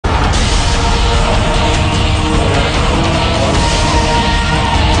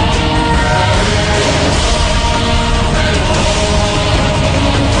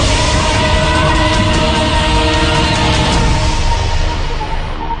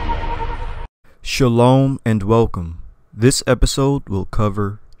Shalom and welcome. This episode will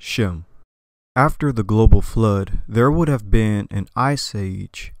cover Shem. After the global flood, there would have been an ice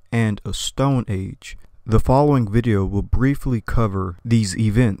age and a stone age. The following video will briefly cover these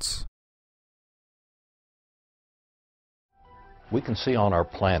events. We can see on our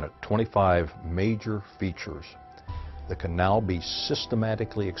planet 25 major features that can now be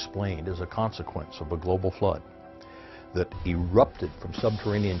systematically explained as a consequence of a global flood that erupted from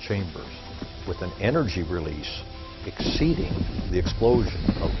subterranean chambers with an energy release exceeding the explosion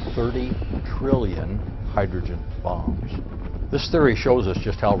of 30 trillion hydrogen bombs. This theory shows us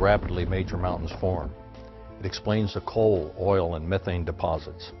just how rapidly major mountains form. It explains the coal, oil, and methane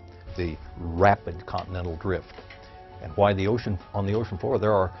deposits, the rapid continental drift, and why on the ocean floor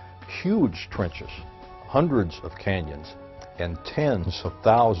there are huge trenches, hundreds of canyons, and tens of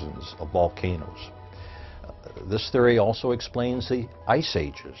thousands of volcanoes. This theory also explains the ice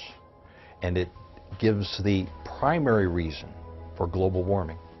ages, and it gives the primary reason for global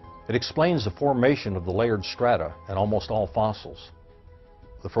warming. It explains the formation of the layered strata in almost all fossils,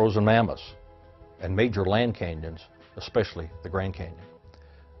 the frozen mammoths, and major land canyons, especially the Grand Canyon.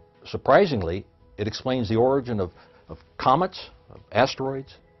 Surprisingly, it explains the origin of comets, of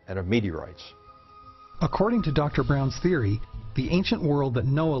asteroids, and of meteorites. According to Dr. Brown's theory, the ancient world that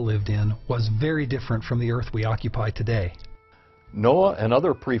Noah lived in was very different from the Earth we occupy today. Noah and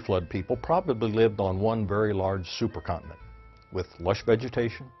other pre-flood people probably lived on one very large supercontinent with lush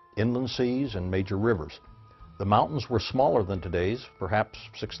vegetation, inland seas, and major rivers. The mountains were smaller than today's, perhaps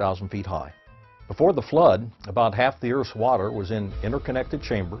 6,000 feet high. Before the flood, about half the Earth's water was in interconnected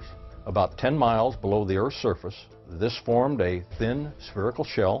chambers about 10 miles below the Earth's surface. This formed a thin spherical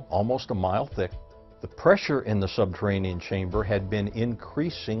shell almost a mile thick. The pressure in the subterranean chamber had been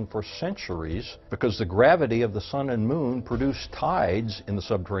increasing for centuries because the gravity of the sun and moon produced tides in the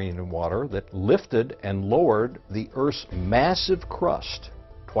subterranean water that lifted and lowered the Earth's massive crust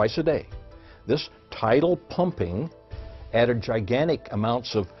twice a day. This tidal pumping added gigantic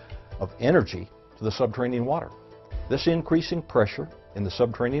amounts of energy to the subterranean water. This increasing pressure in the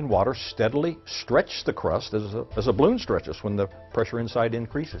subterranean water steadily stretched the crust as a balloon stretches when the pressure inside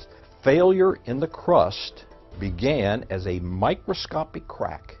increases. Failure in the crust began as a microscopic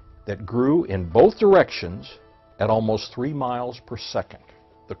crack that grew in both directions at almost 3 miles per second.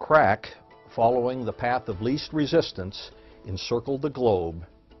 The crack, following the path of least resistance, encircled the globe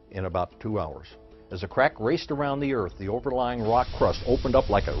in about 2 hours. As the crack raced around the Earth, the overlying rock crust opened up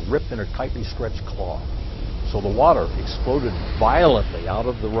like a rip in a tightly stretched claw. So the water exploded violently out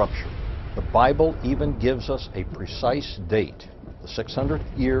of the rupture. The Bible even gives us a precise date, the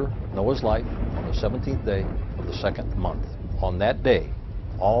 600th year of Noah's life, on the 17th day of the 2nd month. On that day,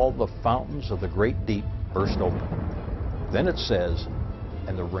 all the fountains of the great deep burst open. Then it says,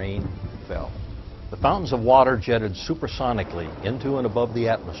 and the rain fell. The fountains of water jetted supersonically into and above the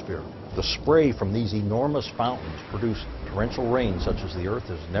atmosphere. The spray from these enormous fountains produced torrential rain such as the Earth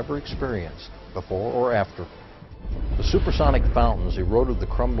has never experienced before or after. The supersonic fountains eroded the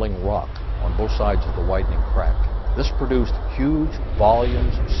crumbling rock on both sides of the widening crack. This produced huge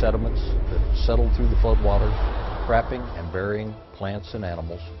volumes of sediments that settled through the floodwaters, trapping and burying plants and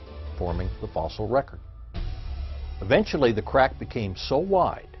animals, forming the fossil record. Eventually, the crack became so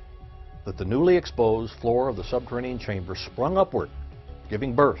wide that the newly exposed floor of the subterranean chamber sprung upward,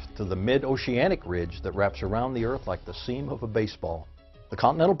 giving birth to the mid-oceanic ridge that wraps around the Earth like the seam of a baseball. The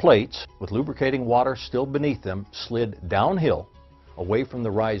continental plates, with lubricating water still beneath them, slid downhill away from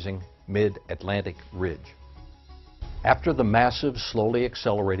the rising mid-Atlantic ridge. After the massive, slowly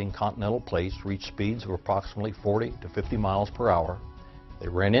accelerating continental plates reached speeds of approximately 40 to 50 miles per hour, they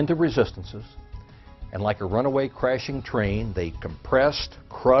ran into resistances, and like a runaway crashing train, they compressed,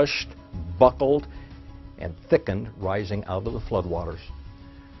 crushed, buckled, and thickened, rising out of the floodwaters.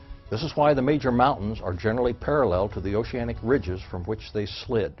 This is why the major mountains are generally parallel to the oceanic ridges from which they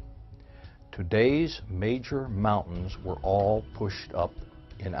slid. Today's major mountains were all pushed up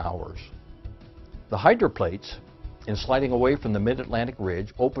in hours. The hydroplates, in sliding away from the mid-Atlantic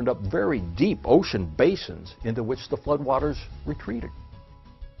ridge, opened up very deep ocean basins into which the floodwaters retreated.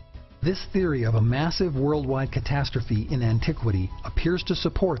 This theory of a massive worldwide catastrophe in antiquity appears to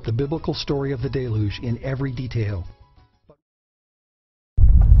support the biblical story of the deluge in every detail.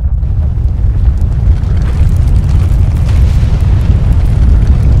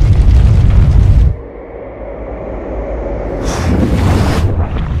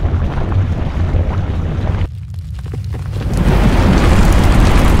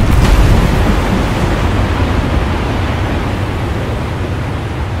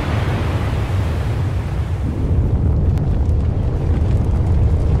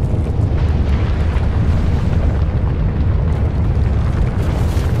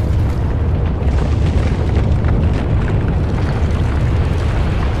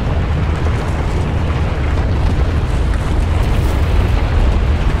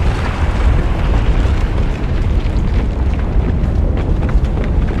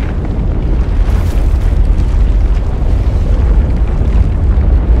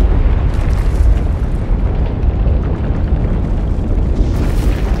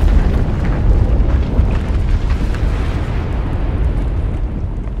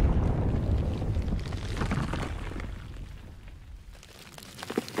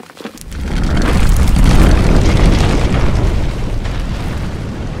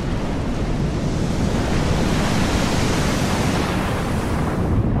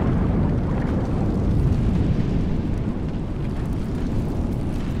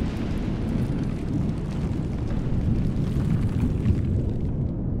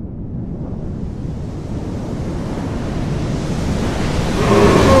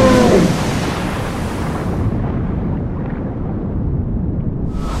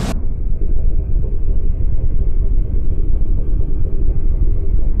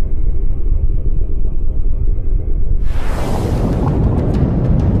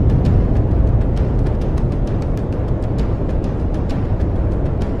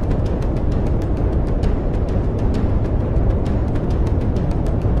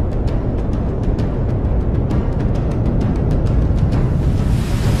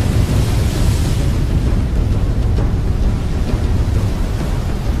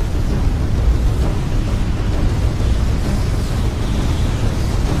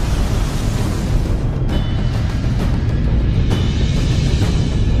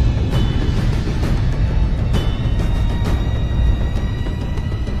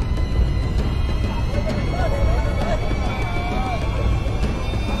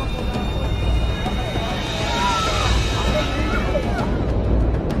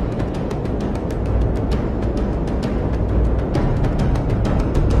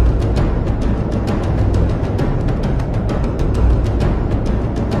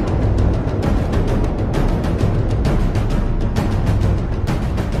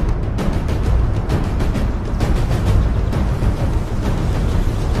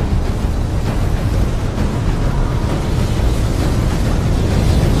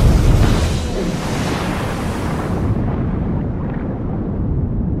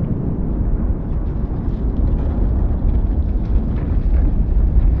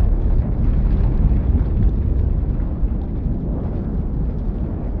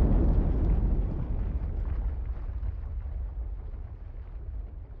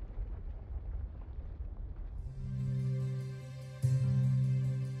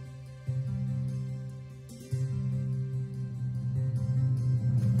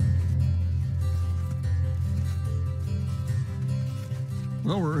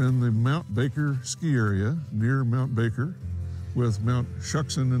 Well, we're in the Mount Baker ski area near Mount Baker with Mount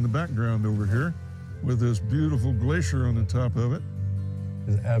Shuxon in the background over here with this beautiful glacier on the top of it.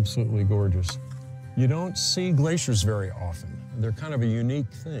 It's absolutely gorgeous. You don't see glaciers very often. They're kind of a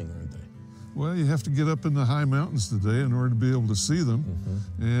unique thing, aren't they? Well, you have to get up in the high mountains today in order to be able to see them,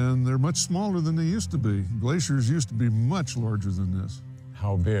 and they're much smaller than they used to be. Glaciers used to be much larger than this.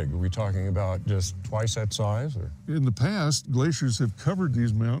 How big? Are we talking about just twice that size? Or? In the past, glaciers have covered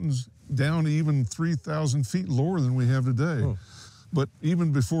these mountains down even 3,000 feet lower than we have today. But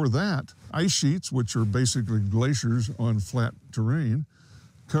even before that, ice sheets, which are basically glaciers on flat terrain,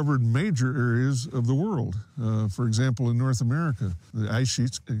 covered major areas of the world. For example, in North America, the ice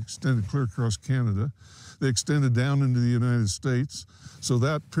sheets extended clear across Canada. They extended down into the United States. So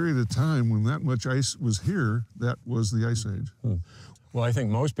that period of time when that much ice was here, that was the Ice Age. Well, I think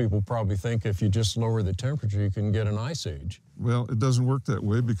most people probably think if you just lower the temperature, you can get an ice age. Well, it doesn't work that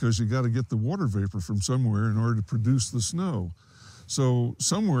way because you got to get the water vapor from somewhere in order to produce the snow. So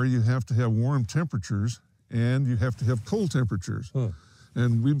somewhere you have to have warm temperatures and you have to have cold temperatures.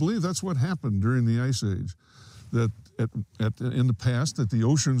 And we believe that's what happened during the Ice Age, that in the past that the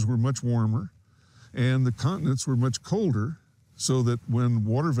oceans were much warmer and the continents were much colder, so that when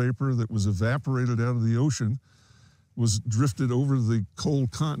water vapor that was evaporated out of the ocean was drifted over the cold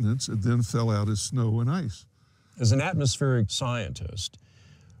continents, it then fell out as snow and ice. As an atmospheric scientist,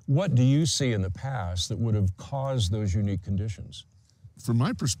 what do you see in the past that would have caused those unique conditions? From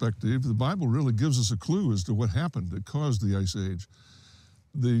my perspective, the Bible really gives us a clue as to what happened that caused the Ice Age.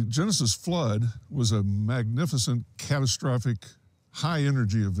 The Genesis flood was a magnificent, catastrophic,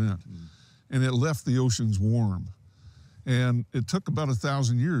 high-energy event, and it left the oceans warm. And it took about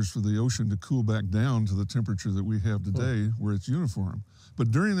 1,000 years for the ocean to cool back down to the temperature that we have today, where it's uniform. But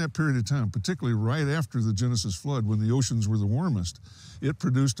during that period of time, particularly right after the Genesis flood, when the oceans were the warmest, it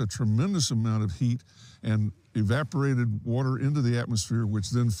produced a tremendous amount of heat and evaporated water into the atmosphere, which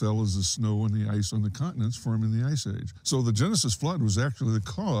then fell as the snow and the ice on the continents, forming the Ice Age. So the Genesis flood was actually the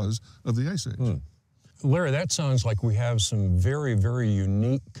cause of the Ice Age. Larry, that sounds like we have some very, very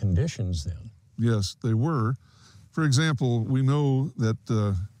unique conditions then. Yes, they were. For example, we know that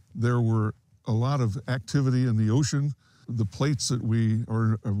there were a lot of activity in the ocean. The plates that we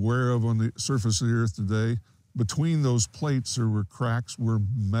are aware of on the surface of the Earth today, between those plates there were cracks where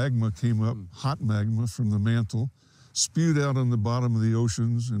magma came up, hot magma from the mantle, spewed out on the bottom of the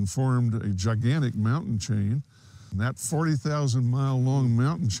oceans and formed a gigantic mountain chain. And that 40,000-mile long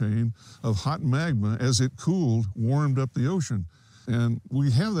mountain chain of hot magma, as it cooled, warmed up the ocean. And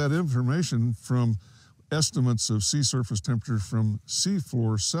we have that information from estimates of sea surface temperature from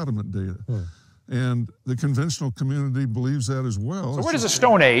seafloor sediment data. And the conventional community believes that as well. So where does the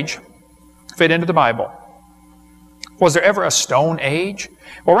Stone Age fit into the Bible? Was there ever a Stone Age?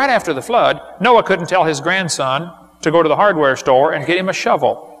 Well, right after the flood, Noah couldn't tell his grandson to go to the hardware store and get him a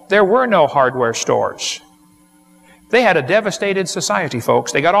shovel. There were no hardware stores. They had a devastated society,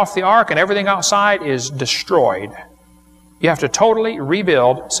 folks. They got off the ark and everything outside is destroyed. You have to totally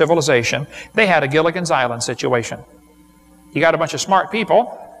rebuild civilization. They had a Gilligan's Island situation. You got a bunch of smart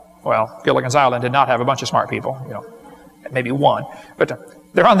people. Well, Gilligan's Island did not have a bunch of smart people, you know, maybe one. But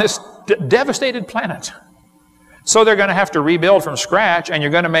they're on this devastated planet. So they're going to have to rebuild from scratch, and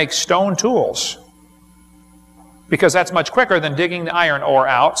you're going to make stone tools. Because that's much quicker than digging the iron ore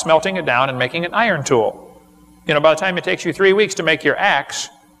out, smelting it down, and making an iron tool. You know, by the time it takes you 3 weeks to make your axe,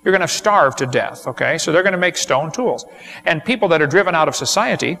 you're going to starve to death, okay? So they're going to make stone tools. And people that are driven out of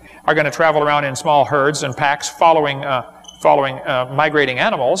society are going to travel around in small herds and packs following migrating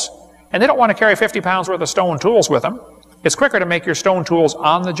animals, and they don't want to carry 50 pounds worth of stone tools with them. It's quicker to make your stone tools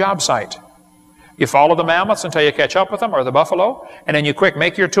on the job site. You follow the mammoths until you catch up with them, or the buffalo, and then you quick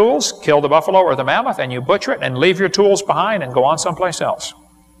make your tools, kill the buffalo or the mammoth, and you butcher it and leave your tools behind and go on someplace else.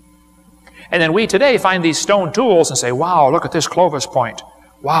 And then we today find these stone tools and say, wow, look at this Clovis point.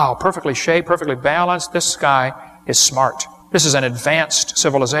 Wow, perfectly shaped, perfectly balanced. This guy is smart. This is an advanced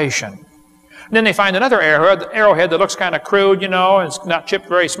civilization. And then they find another arrowhead that looks kind of crude, you know, and it's not chipped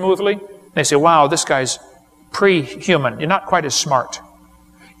very smoothly. They say, wow, this guy's pre-human. You're not quite as smart.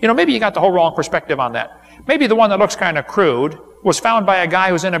 You know, maybe you got the whole wrong perspective on that. Maybe the one that looks kind of crude was found by a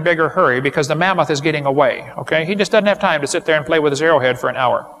guy who's in a bigger hurry because the mammoth is getting away, okay? He just doesn't have time to sit there and play with his arrowhead for an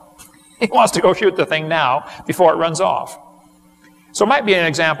hour. He wants to go shoot the thing now before it runs off. So it might be an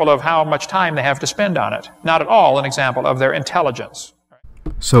example of how much time they have to spend on it. Not at all an example of their intelligence.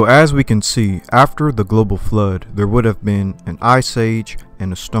 So as we can see, after the global flood, there would have been an Ice Age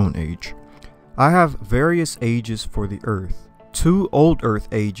and a Stone Age. I have various ages for the Earth. 2 old Earth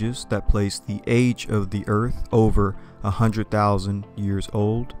ages that place the age of the Earth over 100,000 years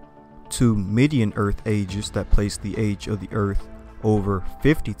old, 2 median Earth ages that place the age of the Earth over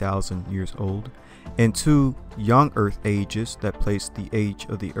 50,000 years old, and 2 young Earth ages that place the age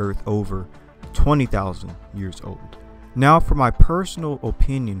of the Earth over 20,000 years old. Now, for my personal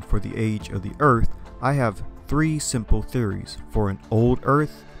opinion for the age of the Earth, I have 3 simple theories for an old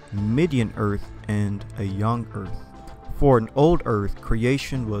Earth, median Earth, and a young Earth. For an old Earth,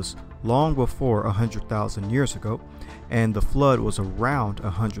 creation was long before 100,000 years ago, and the flood was around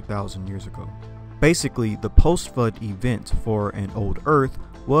 100,000 years ago. Basically, the post-flood event for an old Earth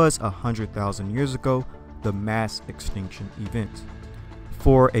was 100,000 years ago, the mass extinction event.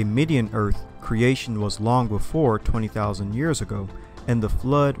 For a median Earth, creation was long before 20,000 years ago, and the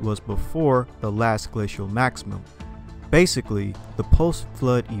flood was before the last glacial maximum. Basically, the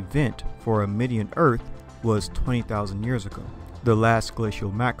post-flood event for a median Earth was 20,000 years ago, the last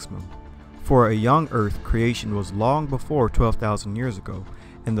glacial maximum. For a young Earth, creation was long before 12,000 years ago,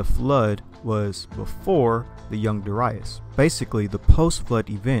 and the flood was before the young Darius. Basically, the post-flood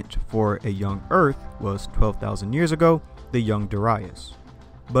event for a young Earth was 12,000 years ago, the young Darius.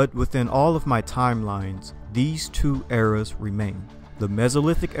 But within all of my timelines, these 2 eras remain, the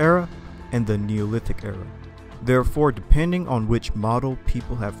Mesolithic era and the Neolithic era. Therefore, depending on which model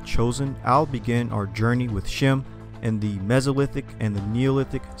people have chosen, I'll begin our journey with Shem and the Mesolithic and the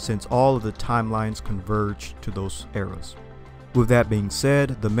Neolithic, since all of the timelines converge to those eras. With that being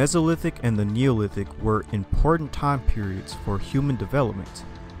said, the Mesolithic and the Neolithic were important time periods for human development.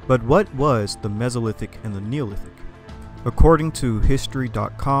 But what was the Mesolithic and the Neolithic? According to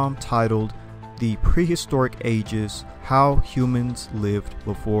History.com, titled "The Prehistoric Ages: How Humans Lived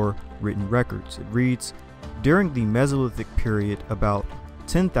Before Written Records," it reads, during the Mesolithic period about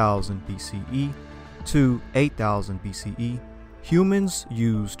 10,000 BCE to 8,000 BCE, humans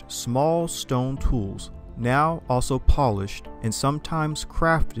used small stone tools, now also polished and sometimes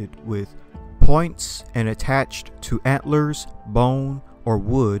crafted with points and attached to antlers, bone, or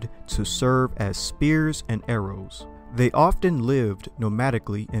wood to serve as spears and arrows. They often lived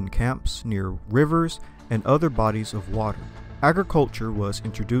nomadically in camps near rivers and other bodies of water. Agriculture was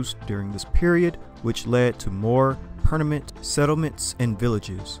introduced during this period, which led to more permanent settlements and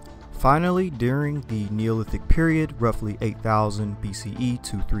villages. Finally, during the Neolithic period, roughly 8,000 BCE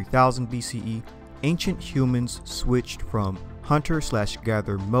to 3000 BCE, ancient humans switched from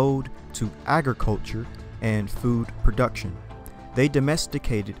hunter-gatherer mode to agriculture and food production. They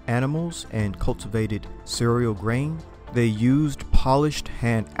domesticated animals and cultivated cereal grain. They used polished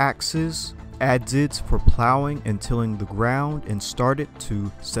hand axes, adzids for plowing and tilling the ground, and started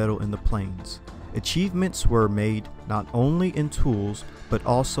to settle in the plains. Achievements were made not only in tools, but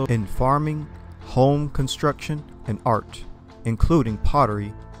also in farming, home construction, and art, including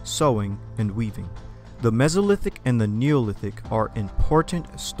pottery, sewing, and weaving. The Mesolithic and the Neolithic are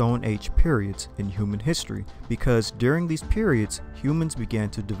important Stone Age periods in human history because during these periods, humans began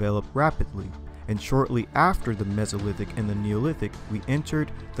to develop rapidly. And shortly after the Mesolithic and the Neolithic, we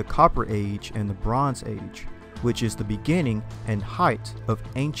entered the Copper Age and the Bronze Age, which is the beginning and height of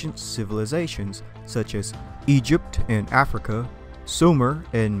ancient civilizations such as Egypt and Africa, Sumer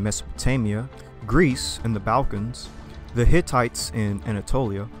in Mesopotamia, Greece and the Balkans, the Hittites in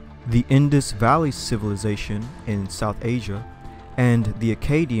Anatolia, the Indus Valley Civilization in South Asia, and the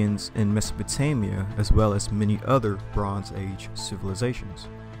Akkadians in Mesopotamia, as well as many other Bronze Age civilizations,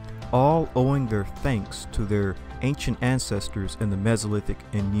 all owing their thanks to their ancient ancestors in the Mesolithic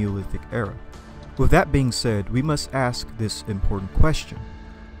and Neolithic era. With that being said, we must ask this important question.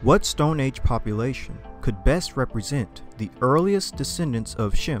 What Stone Age population could best represent the earliest descendants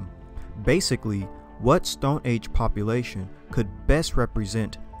of Shem? Basically, what Stone Age population could best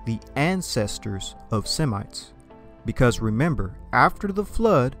represent the ancestors of Semites? Because remember, after the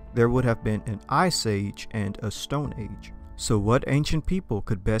flood, there would have been an Ice Age and a Stone Age. So what ancient people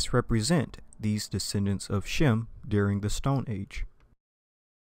could best represent these descendants of Shem during the Stone Age?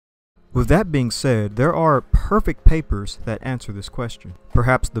 With that being said, there are perfect papers that answer this question.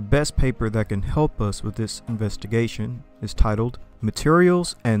 Perhaps the best paper that can help us with this investigation is titled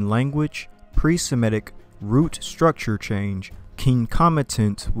Materials and Language, Pre-Semitic Root Structure Change,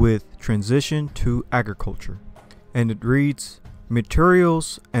 Concomitant with Transition to Agriculture. And it reads,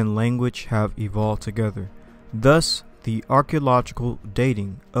 materials and language have evolved together. Thus, the archaeological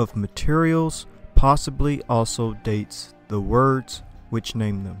dating of materials possibly also dates the words which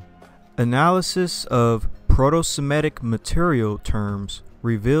name them. Analysis of Proto-Semitic material terms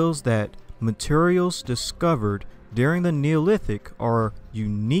reveals that materials discovered during the Neolithic are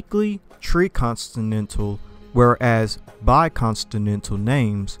uniquely triconsonantal, whereas biconsonantal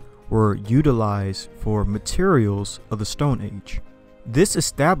names were utilized for materials of the Stone Age. This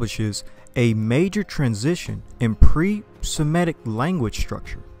establishes a major transition in pre-Semitic language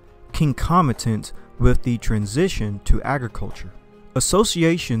structure, concomitant with the transition to agriculture.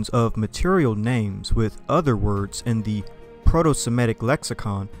 Associations of material names with other words in the Proto-Semitic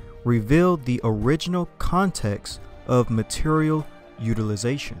lexicon reveal the original context of material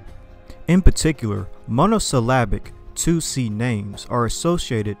utilization. In particular, monosyllabic 2C names are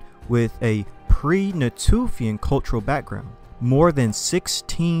associated with a pre-Natufian cultural background, more than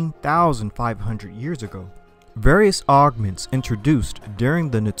 16,500 years ago. Various augments introduced during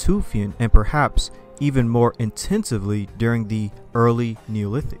the Natufian and perhaps even more intensively during the early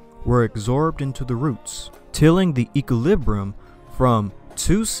Neolithic were absorbed into the roots, tilling the equilibrium from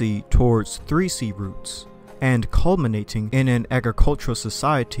 2C towards 3C roots, and culminating in an agricultural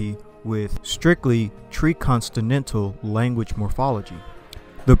society with strictly triconsonantal language morphology.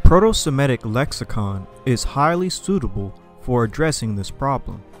 The Proto-Semitic lexicon is highly suitable for addressing this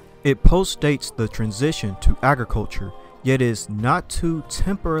problem. It postdates the transition to agriculture, yet is not too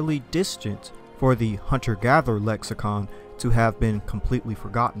temporally distant for the hunter-gatherer lexicon to have been completely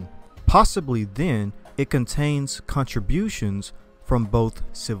forgotten. Possibly then, it contains contributions from both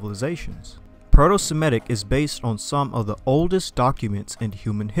civilizations. Proto-Semitic is based on some of the oldest documents in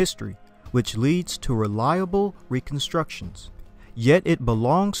human history, which leads to reliable reconstructions. Yet it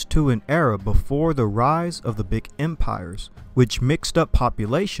belongs to an era before the rise of the big empires, which mixed up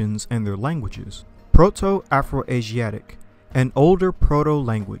populations and their languages. Proto-Afro-Asiatic, an older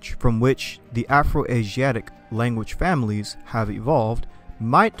proto-language from which the Afro-Asiatic language families have evolved,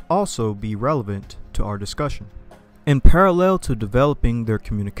 might also be relevant to our discussion. In parallel to developing their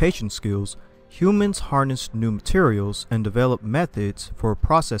communication skills, humans harnessed new materials and developed methods for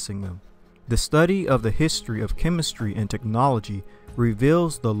processing them. The study of the history of chemistry and technology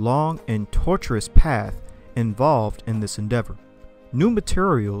reveals the long and tortuous path involved in this endeavor. New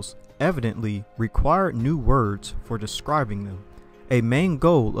materials evidently require new words for describing them. A main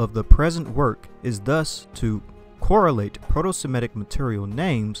goal of the present work is thus to correlate Proto-Semitic material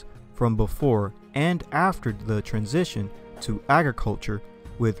names from before and after the transition to agriculture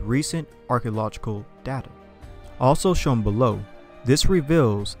with recent archaeological data. Also shown below, this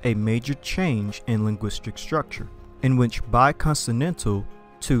reveals a major change in linguistic structure, in which biconsonantal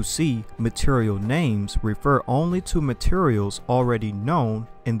 2C material names refer only to materials already known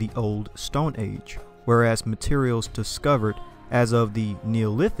in the Old Stone Age, whereas materials discovered as of the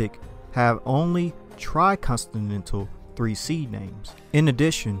Neolithic have only triconsonantal 3C names. In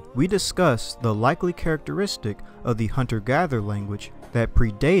addition, we discuss the likely characteristic of the hunter-gatherer language that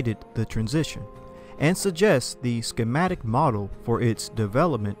predated the transition, and suggest the schematic model for its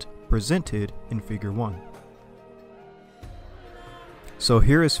development presented in Figure 1. So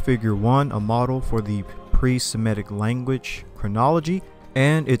here is Figure 1, a model for the pre-Semitic language chronology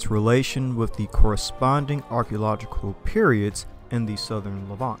and its relation with the corresponding archaeological periods in the southern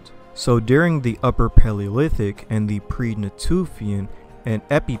Levant. So during the Upper Paleolithic and the Pre-Natufian and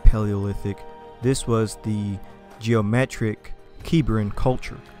Epi-Paleolithic, this was the geometric Kebran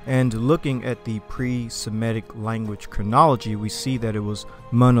culture. And looking at the pre-Semitic language chronology, we see that it was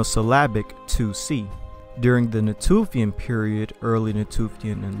monosyllabic 2C. During the Natufian period, early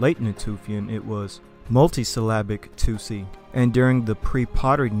Natufian and late Natufian, it was multisyllabic 2C. And during the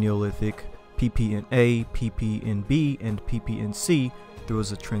pre-pottery Neolithic, PPNA, PPNB, and PPNC, there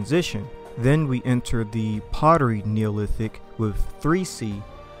was a transition. Then we enter the pottery Neolithic with 3C,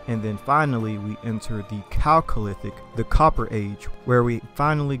 and then finally we enter the Chalcolithic, the Copper Age, where we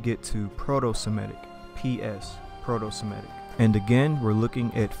finally get to Proto-Semitic, PS, Proto-Semitic. And again, we're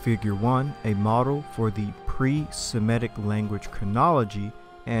looking at Figure 1, a model for the pre-Semitic language chronology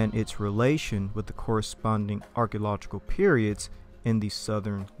and its relation with the corresponding archaeological periods in the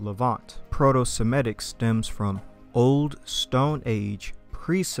southern Levant. Proto-Semitic stems from Old Stone Age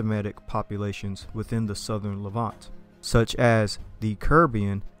pre-Semitic populations within the southern Levant, such as the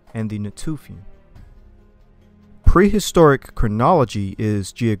Kerbian and the Natufian. Prehistoric chronology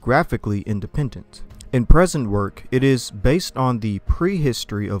is geographically independent. In present work, it is based on the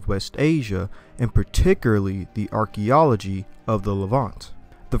prehistory of West Asia and particularly the archaeology of the Levant.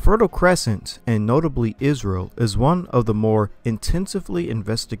 The Fertile Crescent, and notably Israel, is one of the more intensively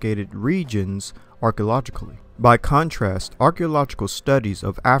investigated regions archaeologically. By contrast, archaeological studies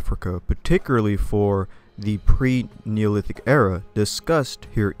of Africa, particularly for the pre-Neolithic era discussed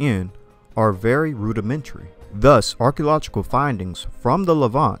herein, are very rudimentary. Thus, archaeological findings from the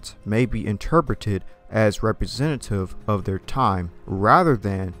Levant may be interpreted as representative of their time rather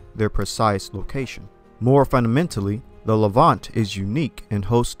than their precise location. More fundamentally, The Levant is unique in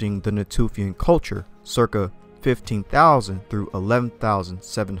hosting the Natufian culture, circa 15,000 through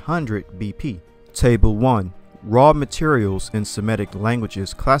 11,700 BP. Table 1. Raw materials in Semitic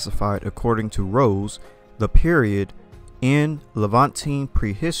languages classified according to Rose, the period in Levantine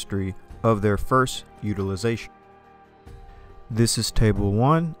prehistory of their first utilization. This is table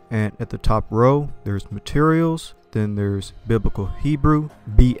 1, and at the top row there's materials, then there's Biblical Hebrew,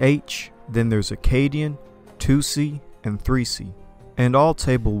 BH, then there's Akkadian, 2C, and 3C. And all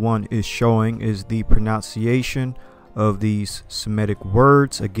table 1 is showing is the pronunciation of these Semitic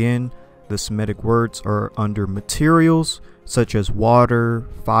words. Again, the Semitic words are under materials such as water,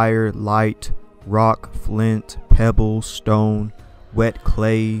 fire, light, rock, flint, pebble, stone, wet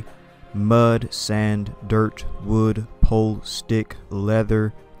clay, mud, sand, dirt, wood, pole, stick,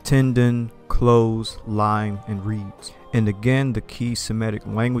 leather, tendon, clothes, lime, and reeds. And again, the key Semitic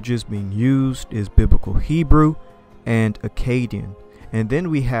languages being used is Biblical Hebrew and Akkadian. And then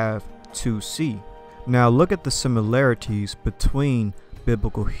we have 2C. Now look at the similarities between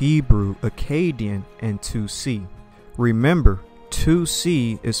Biblical Hebrew, Akkadian, and 2C. Remember,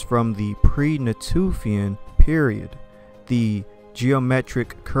 2C is from the pre-Natufian period, the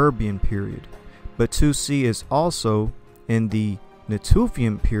geometric Kerbian period, but 2C is also in the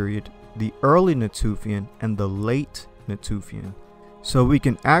Natufian period, the early Natufian, and the late Natufian. So we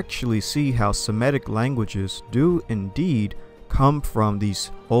can actually see how Semitic languages do indeed come from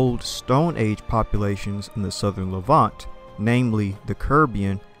these old Stone Age populations in the southern Levant, namely the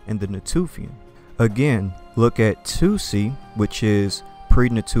Kerbian and the Natufian. Again, look at 2C, which is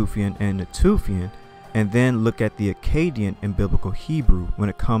pre-Natufian and Natufian, and then look at the Akkadian and Biblical Hebrew when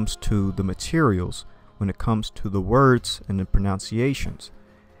it comes to the materials, when it comes to the words and the pronunciations.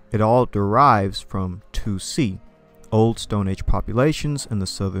 It all derives from 2C, old Stone Age populations in the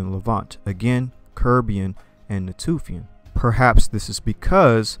southern Levant, again, Kerbian and Natufian. Perhaps this is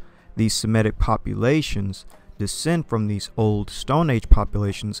because these Semitic populations descend from these old Stone Age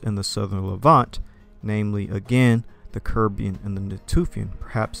populations in the southern Levant, namely, again, the Kerbian and the Natufian.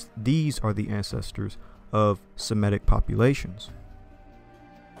 Perhaps these are the ancestors of Semitic populations.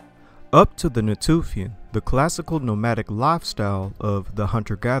 Up to the Natufian, the classical nomadic lifestyle of the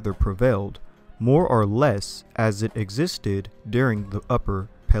hunter-gatherer prevailed, more or less as it existed during the Upper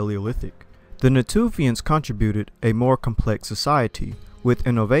Paleolithic. The Natufians contributed a more complex society, with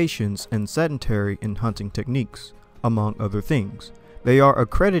innovations in sedentary and hunting techniques, among other things. They are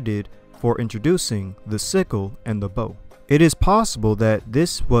accredited for introducing the sickle and the bow. It is possible that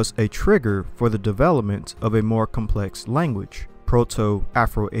this was a trigger for the development of a more complex language,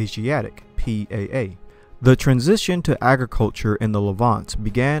 Proto-Afro-Asiatic, PAA. The transition to agriculture in the Levant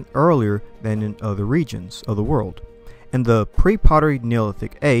began earlier than in other regions of the world. In the pre-pottery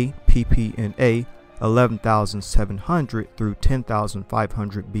Neolithic A, PPNA, 11,700 through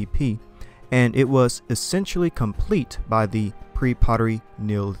 10,500 BP, and it was essentially complete by the pre-pottery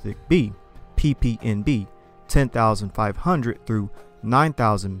Neolithic B, PPNB, 10,500 through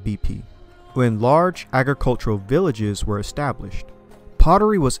 9,000 BP, when large agricultural villages were established.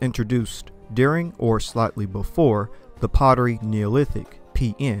 Pottery was introduced during or slightly before the pottery Neolithic,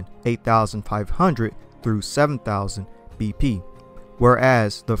 PN, 8,500 through 7,000 BP,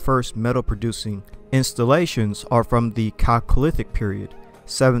 whereas the first metal-producing installations are from the Chalcolithic period,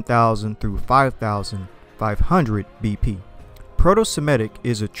 7,000 through 5,500 BP. Proto-Semitic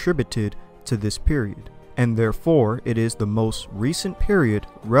is attributed to this period, and therefore it is the most recent period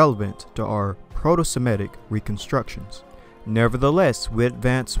relevant to our Proto-Semitic reconstructions. Nevertheless, we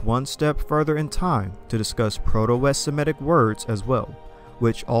advance one step further in time to discuss Proto-West Semitic words as well,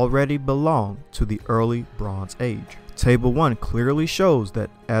 which already belong to the early Bronze Age. Table 1 clearly shows that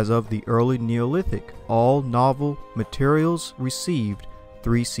as of the early Neolithic, all novel materials received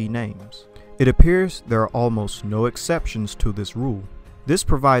 3C names. It appears there are almost no exceptions to this rule. This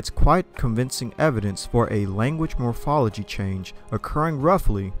provides quite convincing evidence for a language morphology change occurring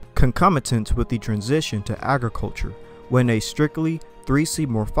roughly concomitant with the transition to agriculture, when a strictly 3C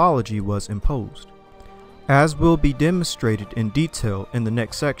morphology was imposed. As will be demonstrated in detail in the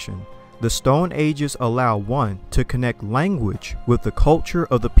next section, the Stone Ages allow one to connect language with the culture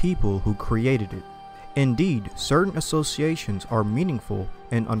of the people who created it. Indeed, certain associations are meaningful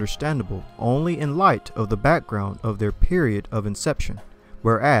and understandable only in light of the background of their period of inception,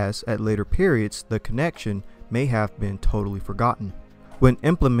 whereas at later periods the connection may have been totally forgotten. When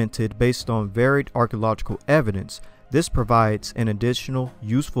implemented based on varied archaeological evidence, this provides an additional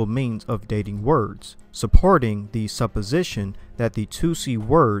useful means of dating words, supporting the supposition that the 2C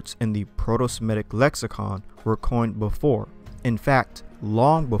words in the Proto-Semitic lexicon were coined before, in fact,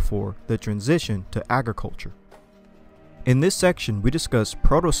 long before the transition to agriculture. In this section, we discuss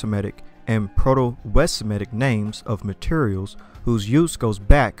Proto-Semitic and Proto-West Semitic names of materials whose use goes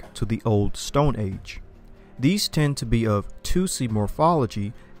back to the Old Stone Age. These tend to be of 2C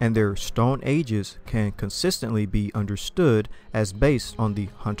morphology, and their Stone Ages can consistently be understood as based on the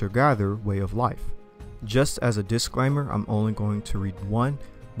hunter-gatherer way of life. Just as a disclaimer, I'm only going to read one,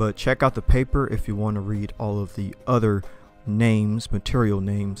 but check out the paper if you want to read all of the other names, material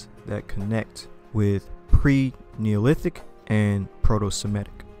names that connect with pre-Neolithic and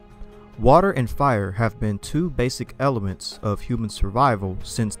Proto-Semitic. Water and fire have been two basic elements of human survival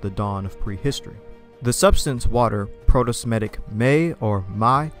since the dawn of prehistory. The substance water, Proto-Semitic me or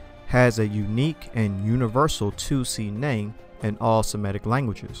mai, has a unique and universal 2C name in all Semitic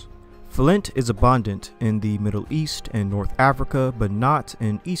languages. Flint is abundant in the Middle East and North Africa, but not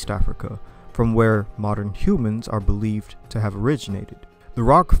in East Africa, from where modern humans are believed to have originated. The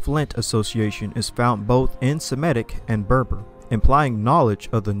rock-flint association is found both in Semitic and Berber, implying knowledge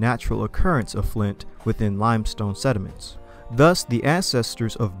of the natural occurrence of flint within limestone sediments. Thus, the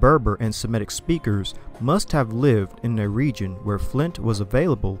ancestors of Berber and Semitic speakers must have lived in a region where flint was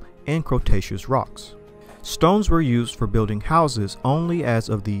available in Cretaceous rocks. Stones were used for building houses only as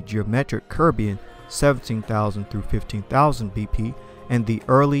of the geometric Caribbean 17,000 through 15,000 BP and the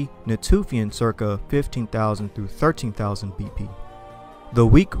early Natufian circa 15,000 through 13,000 BP. The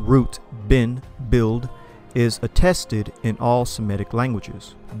weak root bin, build, is attested in all Semitic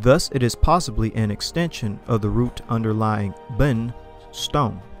languages. Thus, it is possibly an extension of the root underlying bin,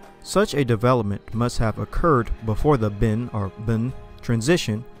 stone. Such a development must have occurred before the bin or bin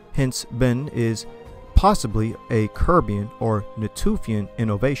transition, hence bin is possibly a Caribbean or Natufian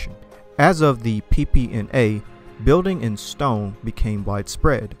innovation. As of the PPNA, building in stone became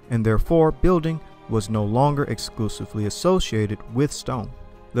widespread, and therefore building was no longer exclusively associated with stone.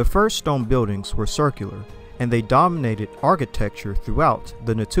 The first stone buildings were circular, and they dominated architecture throughout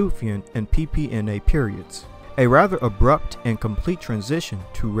the Natufian and PPNA periods. A rather abrupt and complete transition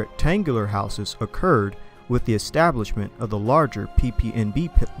to rectangular houses occurred with the establishment of the larger PPNB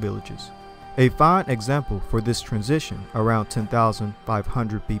villages. A fine example for this transition around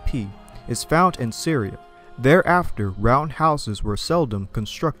 10,500 BP is found in Syria. Thereafter, round houses were seldom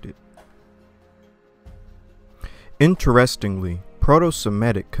constructed. Interestingly,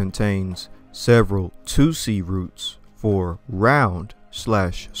 Proto-Semitic contains several 2C roots for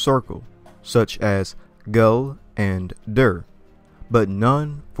round/circle, such as gul and der, but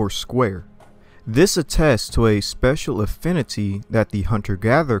none for square. This attests to a special affinity that the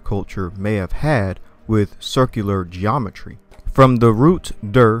hunter-gatherer culture may have had with circular geometry. From the root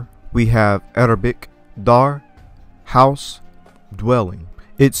der, we have Arabic dar, house, dwelling.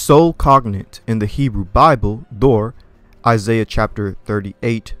 Its sole cognate in the Hebrew Bible, dor, Isaiah chapter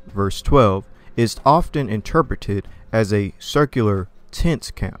 38 verse 12, is often interpreted as a circular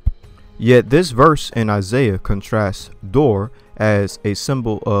tent camp. Yet this verse in Isaiah contrasts dor as a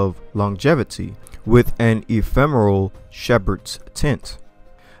symbol of longevity with an ephemeral shepherd's tent.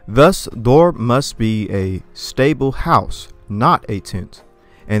 Thus, dor must be a stable house, not a tent,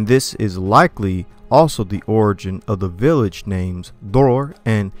 and this is likely also the origin of the village names Dor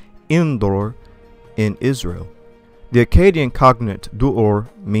and Indor in Israel. The Akkadian cognate Duor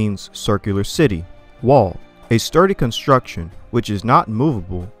means circular city, wall, a sturdy construction which is not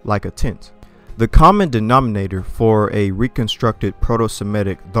movable like a tent. The common denominator for a reconstructed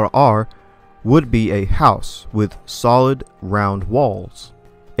Proto-Semitic Dar would be a house with solid round walls.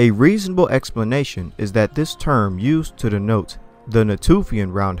 A reasonable explanation is that this term used to denote the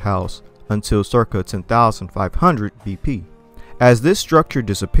Natufian round house until circa 10,500 BP. As this structure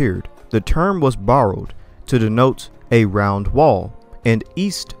disappeared, the term was borrowed to denote a round wall in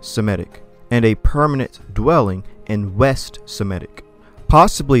East Semitic and a permanent dwelling in West Semitic.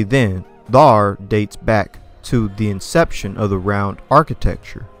 Possibly then, Dar dates back to the inception of the round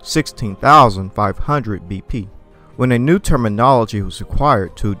architecture, 16,500 BP, when a new terminology was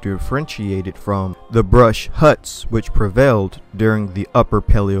required to differentiate it from the brush huts which prevailed during the Upper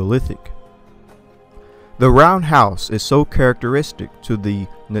Paleolithic. The round house is so characteristic to the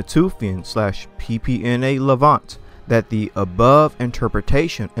Natufian/PPNA Levant that the above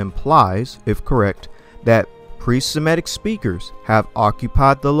interpretation implies, if correct, that pre-Semitic speakers have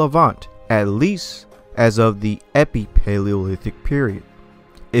occupied the Levant at least as of the Epi-Paleolithic period.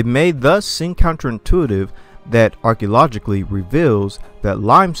 It may thus seem counterintuitive that archaeologically reveals that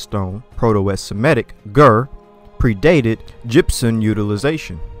limestone, Proto-West Semitic, Gur, predated gypsum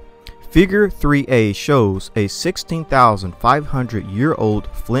utilization. Figure 3a shows a 16,500-year-old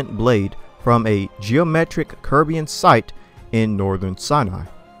flint blade from a geometric Caribbean site in northern Sinai.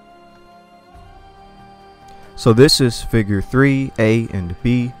 So this is figure 3A and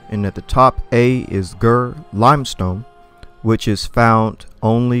B, and at the top A is Gur limestone, which is found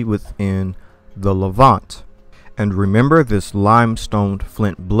only within the Levant. And remember, this limestone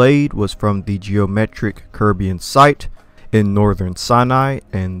flint blade was from the geometric Kerbian site in northern Sinai,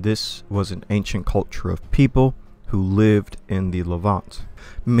 and this was an ancient culture of people who lived in the Levant.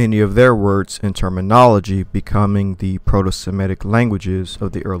 Many of their words and terminology becoming the Proto-Semitic languages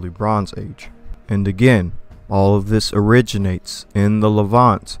of the early Bronze Age. And again, all of this originates in the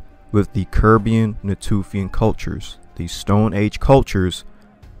Levant with the Kerbian Natufian cultures, the Stone Age cultures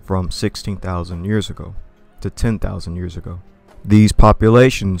from 16,000 years ago to 10,000 years ago. These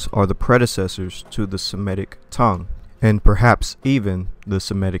populations are the predecessors to the Semitic tongue, and perhaps even the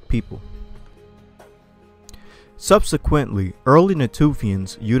Semitic people. Subsequently, early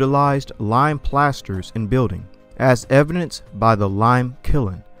Natufians utilized lime plasters in building, as evidenced by the lime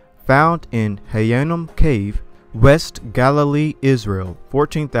kiln found in Hayanum Cave, West Galilee, Israel,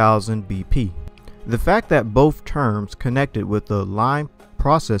 14,000 BP. The fact that both terms connected with the lime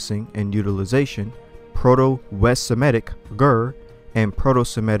processing and utilization, Proto-West Semitic Gur and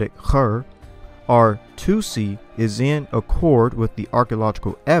Proto-Semitic Hur, are 2C is in accord with the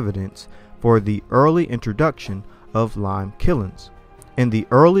archaeological evidence for the early introduction of lime kilns in the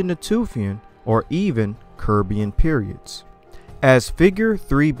early Natufian or even Kerbian periods. As figure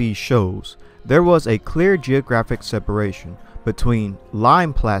 3B shows, there was a clear geographic separation between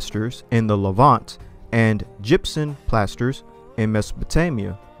lime plasters in the Levant and gypsum plasters in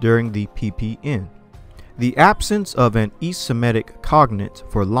Mesopotamia during the PPN. The absence of an East Semitic cognate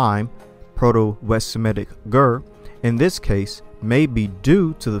for lime, Proto-West Semitic Gur, in this case may be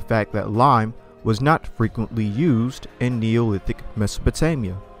due to the fact that lime was not frequently used in Neolithic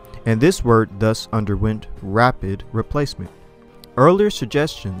Mesopotamia, and this word thus underwent rapid replacement. Earlier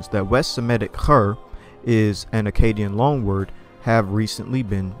suggestions that West Semitic Hur is an Akkadian loanword have recently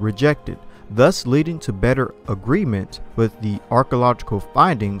been rejected, thus leading to better agreement with the archaeological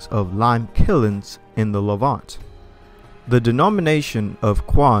findings of lime kilns in the Levant. The denomination of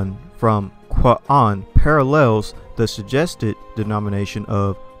Quan from Qua'an parallels the suggested denomination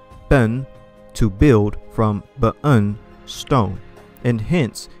of Ben, to build, from Ba'un, stone, and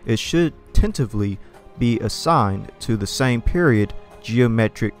hence it should tentatively be assigned to the same period,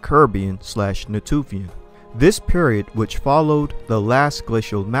 geometric Kerbian/Natufian. This period, which followed the last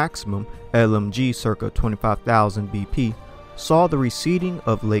glacial maximum, LMG circa 25,000 BP, saw the receding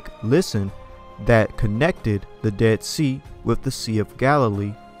of Lake Lysan that connected the Dead Sea with the Sea of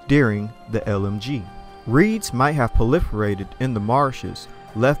Galilee during the LMG. Reeds might have proliferated in the marshes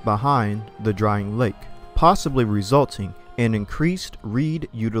left behind the drying lake, possibly resulting in increased reed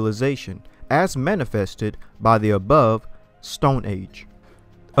utilization as manifested by the above Stone Age.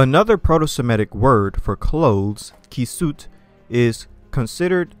 Another Proto-Semitic word for clothes, kisut, is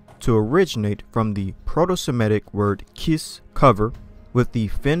considered to originate from the Proto-Semitic word kis, cover, with the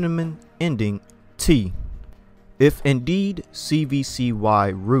feminine ending t. If indeed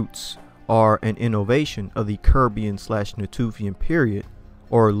CVCY roots are an innovation of the Kerbian/Natufian period,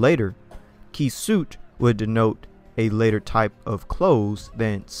 or later, kisut would denote a later type of clothes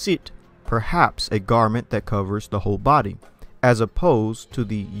than sit, perhaps a garment that covers the whole body, as opposed to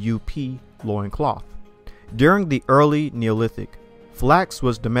the UP loincloth. During the early Neolithic, flax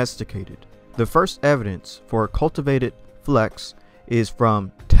was domesticated. The first evidence for cultivated flax is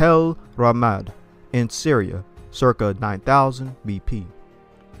from Tel Ramad in Syria, circa 9000 BP.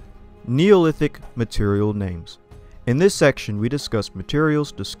 Neolithic material names. In this section, we discuss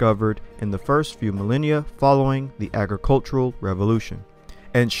materials discovered in the first few millennia following the agricultural revolution,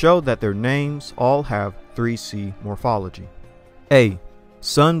 and show that their names all have 3C morphology. A.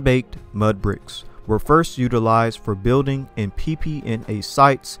 Sun-baked mud bricks were first utilized for building in PPNA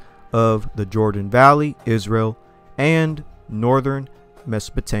sites of the Jordan Valley, Israel, and northern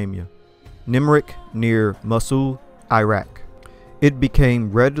Mesopotamia, Nimrik near Mosul, Iraq. It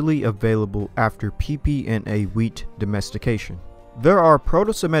became readily available after PPNA wheat domestication. There are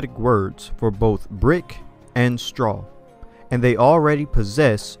Proto-Semitic words for both brick and straw, and they already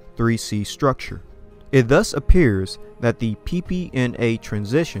possess 3C structure. It thus appears that the PPNA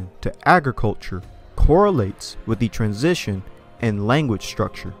transition to agriculture correlates with the transition in language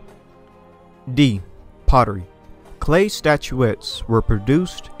structure. D. Pottery. Clay statuettes were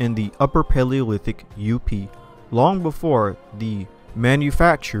produced in the Upper Paleolithic UP long before the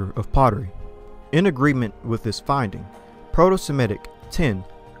manufacture of pottery. In agreement with this finding, Proto-Semitic tin,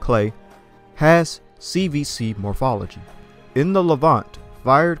 clay, has CVC morphology. In the Levant,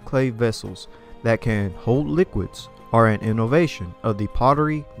 fired clay vessels that can hold liquids are an innovation of the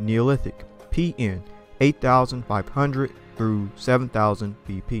Pottery Neolithic, PN, 8,500 through 7,000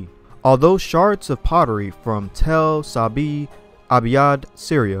 BP. Although shards of pottery from Tel Sabi Abiyad,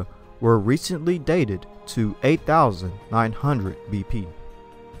 Syria, were recently dated to 8,900 BP.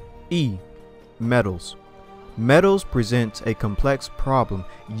 E. Metals. Metals present a complex problem,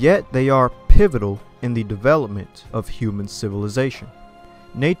 yet they are pivotal in the development of human civilization.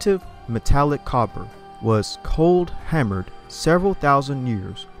 Native metallic copper was cold-hammered several thousand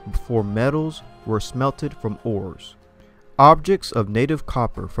years before metals were smelted from ores. Objects of native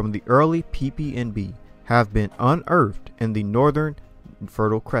copper from the early PPNB have been unearthed in the northern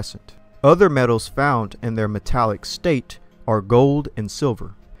Fertile Crescent. Other metals found in their metallic state are gold and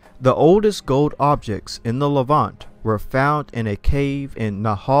silver. The oldest gold objects in the Levant were found in a cave in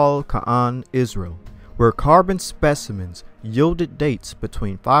Nahal Ka'an, Israel, where carbon specimens yielded dates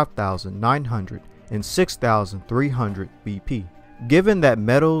between 5,900 and 6,300 BP. Given that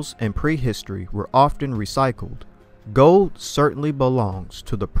metals in prehistory were often recycled, gold certainly belongs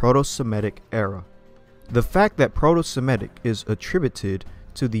to the Proto-Semitic era. The fact that Proto-Semitic is attributed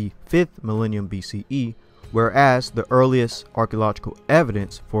to the 5th millennium BCE, whereas the earliest archaeological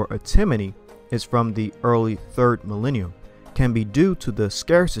evidence for antimony is from the early 3rd millennium, can be due to the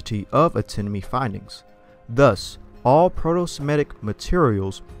scarcity of antimony findings. Thus, all Proto-Semitic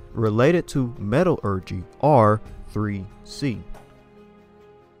materials related to metallurgy are 3C.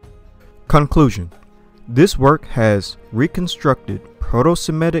 Conclusion. This work has reconstructed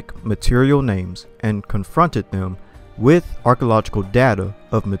Proto-Semitic material names and confronted them with archaeological data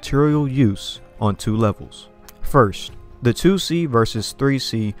of material use on two levels. First, the 2C versus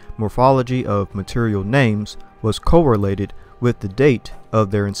 3C morphology of material names was correlated with the date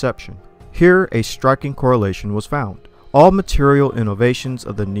of their inception. Here, a striking correlation was found. All material innovations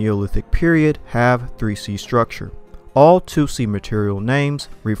of the Neolithic period have 3C structure. All 2C material names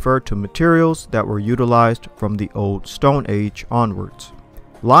refer to materials that were utilized from the Old Stone Age onwards.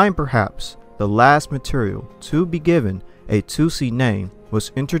 Lime, perhaps the last material to be given a 2C name,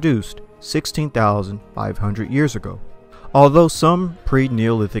 was introduced 16,500 years ago. Although some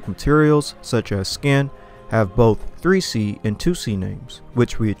pre-Neolithic materials, such as skin, have both 3C and 2C names,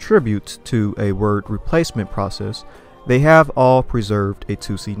 which we attribute to a word replacement process, they have all preserved a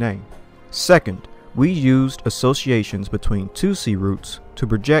 2C name. Second, we used associations between 2C roots to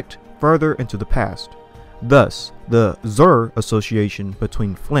project further into the past. Thus, the Zur association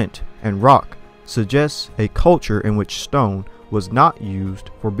between flint and rock suggests a culture in which stone was not used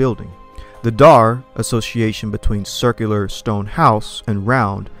for building. The Dar association between circular stone house and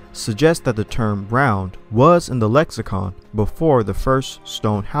round suggests that the term round was in the lexicon before the first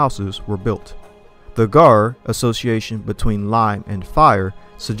stone houses were built. The Gar association between lime and fire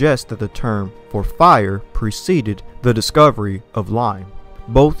suggests that the term for fire preceded the discovery of lime.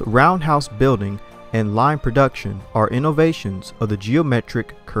 Both roundhouse building and lime production are innovations of the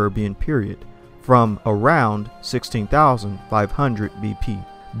geometric Caribbean period, from around 16,500 BP.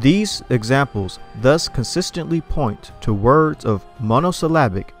 These examples thus consistently point to words of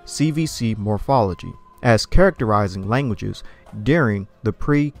monosyllabic CVC morphology as characterizing languages during the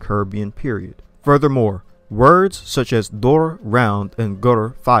pre-Caribbean period. Furthermore, words such as dor, round, and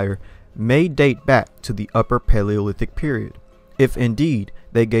gur, fire, may date back to the Upper Paleolithic period, if indeed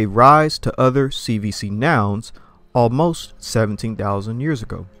they gave rise to other CVC nouns almost 17,000 years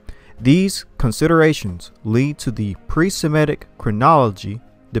ago. These considerations lead to the pre-Semitic chronology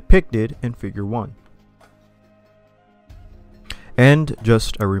depicted in Figure 1. And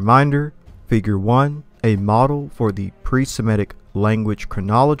just a reminder, Figure 1, a model for the pre-Semitic language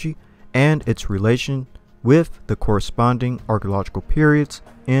chronology and its relation with the corresponding archaeological periods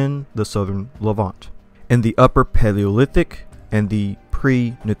in the southern Levant. In the Upper Paleolithic and the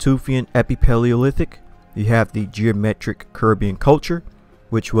pre-Natufian Epipaleolithic, you have the geometric Caribbean culture,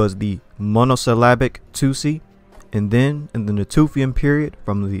 which was the monosyllabic 2C, and then in the Natufian period,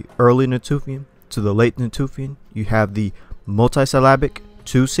 from the early Natufian to the late Natufian, you have the multisyllabic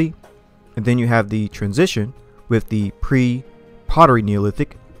 2C, and then you have the transition with the pre-Pottery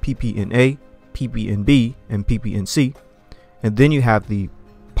Neolithic PPNA, PPNB, and PPNC, and then you have the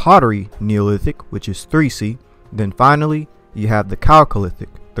Pottery Neolithic, which is 3C. Then finally, you have the Chalcolithic,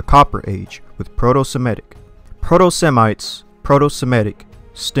 the Copper Age, with Proto-Semitic. Proto-Semites, Proto-Semitic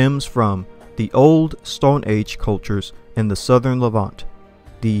stems from the Old Stone Age cultures in the southern Levant,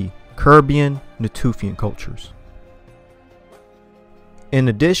 the Caribbean Natufian cultures. In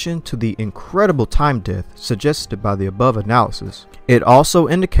addition to the incredible time death suggested by the above analysis, it also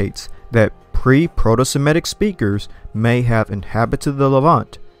indicates that pre-Proto-Semitic speakers may have inhabited the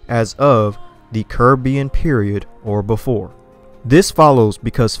Levant as of the Caribbean period or before. This follows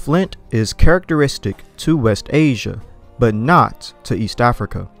because flint is characteristic to West Asia, but not to East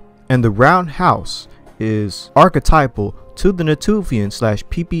Africa, and the round house is archetypal to the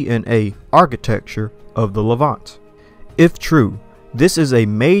Natufian/PPNA architecture of the Levant. If true, this is a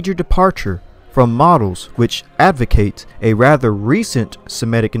major departure from models which advocate a rather recent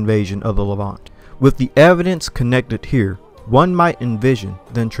Semitic invasion of the Levant. With the evidence connected here, one might envision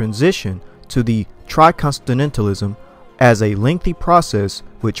the transition to the tricontinentalism as a lengthy process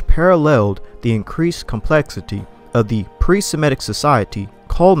which paralleled the increased complexity of the pre-Semitic society,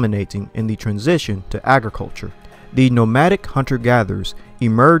 culminating in the transition to agriculture. The nomadic hunter-gatherers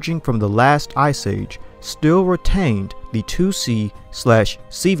emerging from the last ice age still retained the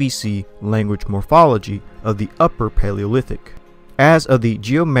 2C/CVC language morphology of the Upper Paleolithic. As of the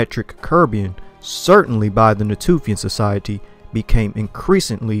geometric Caribbean, certainly by the Natufian society, became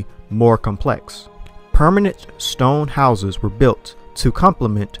increasingly more complex. Permanent stone houses were built to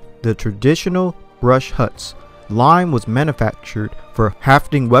complement the traditional brush huts. Lime was manufactured for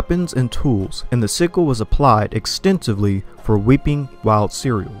hafting weapons and tools, and the sickle was applied extensively for reaping wild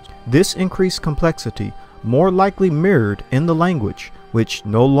cereals. This increased complexity more likely mirrored in the language, which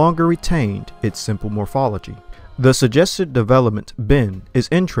no longer retained its simple morphology. The suggested development bin is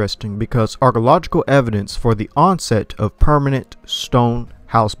interesting because archaeological evidence for the onset of permanent stone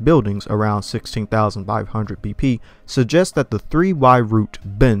house buildings around 16,500 BP suggests that the 3Y root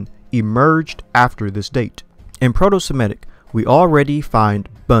bin emerged after this date. In Proto-Semitic, we already find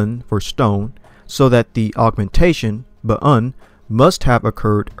bun for stone, so that the augmentation, ba'un, must have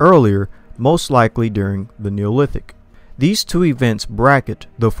occurred earlier, most likely during the Neolithic. These two events bracket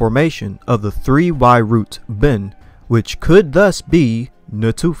the formation of the 3Y root bin, which could thus be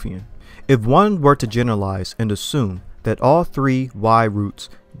Natufian. If one were to generalize and assume that all three Y roots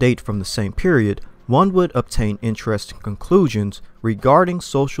date from the same period, one would obtain interesting conclusions regarding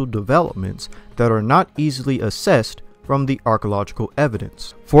social developments that are not easily assessed from the archaeological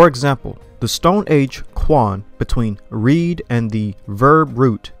evidence. For example, the Stone Age quan between read and the verb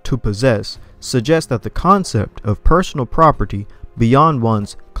root to possess suggests that the concept of personal property beyond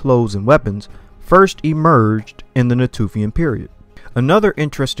one's clothes and weapons first emerged in the Natufian period. Another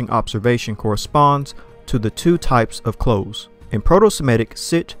interesting observation corresponds to the two types of clothes. In Proto-Semitic,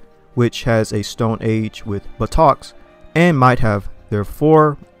 sit, which has a Stone Age with buttocks, and might have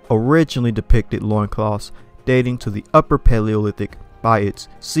therefore originally depicted loincloths dating to the Upper Paleolithic by its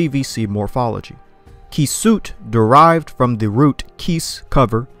CVC morphology. Kisut derived from the root kis,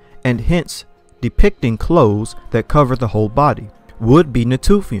 cover, and hence depicting clothes that cover the whole body, would be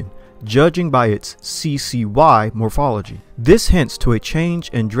Natufian, judging by its CCY morphology. This hints to a change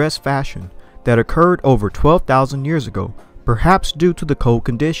in dress fashion that occurred over 12,000 years ago, perhaps due to the cold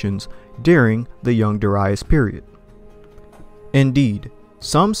conditions during the Young Darius period. Indeed,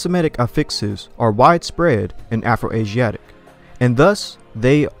 some Semitic affixes are widespread in Afro-Asiatic, and thus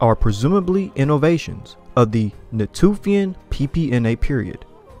they are presumably innovations of the Natufian PPNA period.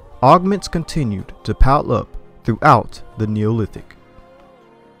 Augments continued to pile up throughout the Neolithic.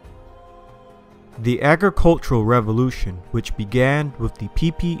 The agricultural revolution, which began with the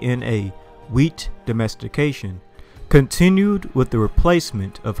PPNA wheat domestication, continued with the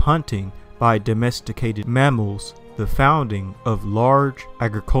replacement of hunting by domesticated mammals, the founding of large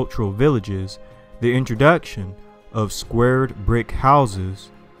agricultural villages, the introduction of squared brick houses,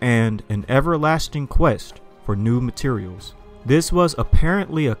 and an everlasting quest for new materials. This was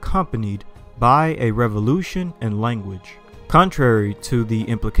apparently accompanied by a revolution in language. Contrary to the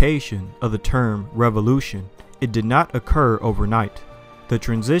implication of the term revolution, it did not occur overnight. The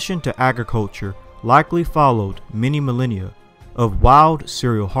transition to agriculture likely followed many millennia of wild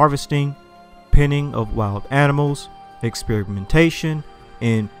cereal harvesting, penning of wild animals, experimentation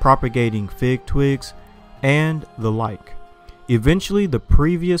in propagating fig twigs, and the like. Eventually, the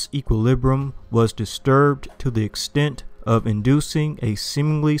previous equilibrium was disturbed to the extent of inducing a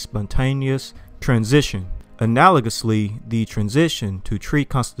seemingly spontaneous transition. Analogously, the transition to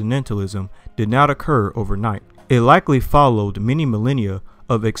tricontinentalism did not occur overnight. It likely followed many millennia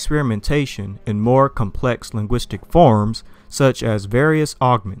of experimentation in more complex linguistic forms, such as various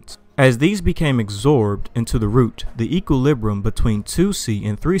augments. As these became absorbed into the root, the equilibrium between 2C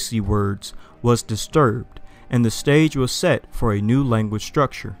and 3C words was disturbed, and the stage was set for a new language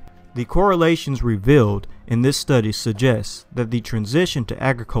structure. The correlations revealed in this study suggest that the transition to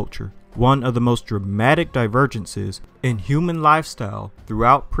agriculture, one of the most dramatic divergences in human lifestyle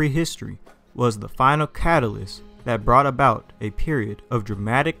throughout prehistory, was the final catalyst that brought about a period of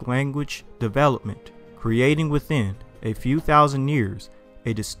dramatic language development, creating within a few thousand years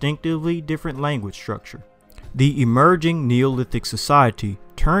a distinctively different language structure. The emerging Neolithic society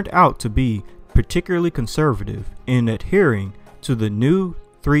turned out to be particularly conservative in adhering to the new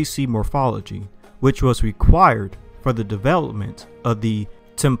 3C morphology, which was required for the development of the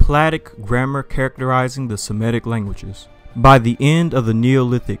templatic grammar characterizing the Semitic languages. By the end of the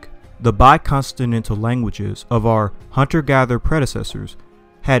Neolithic, the biconsonantal languages of our hunter-gatherer predecessors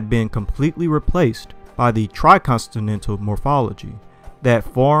had been completely replaced by the triconsonantal morphology that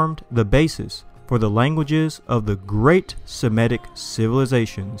formed the basis for the languages of the great Semitic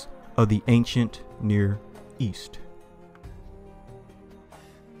civilizations of the ancient Near East.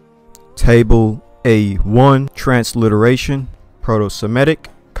 Table A1, transliteration, Proto-Semitic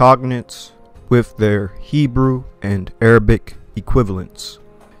cognates with their Hebrew and Arabic equivalents.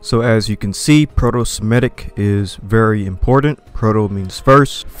 So as you can see, Proto-Semitic is very important. Proto means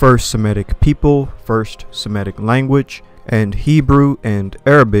first Semitic people, first Semitic language, and Hebrew and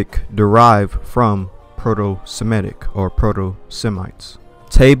Arabic derive from Proto-Semitic or Proto-Semites.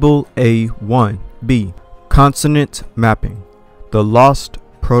 Table A1b, consonant mapping. The lost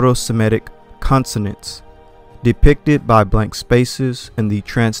Proto-Semitic consonants depicted by blank spaces in the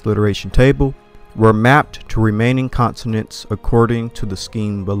transliteration table were mapped to remaining consonants according to the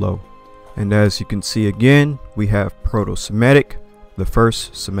scheme below. And as you can see again, we have Proto-Semitic, the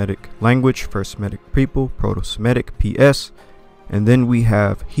first Semitic language, first Semitic people, Proto-Semitic, PS, and then we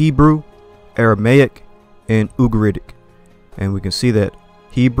have Hebrew, Aramaic, and Ugaritic. And we can see that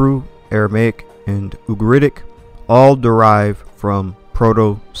Hebrew, Aramaic, and Ugaritic all derive from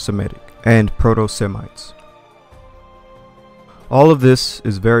Proto-Semitic and Proto-Semites. All of this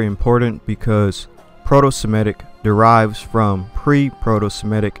is very important because Proto-Semitic derives from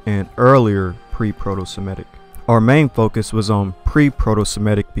Pre-Proto-Semitic and earlier Pre-Proto-Semitic. Our main focus was on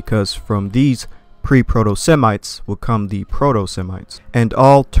Pre-Proto-Semitic because from these Pre-Proto-Semites will come the Proto-Semites, and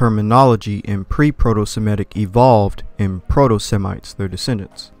all terminology in Pre-Proto-Semitic evolved in Proto-Semites, their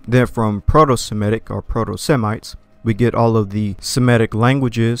descendants. Then from Proto-Semitic or Proto-Semites, we get all of the Semitic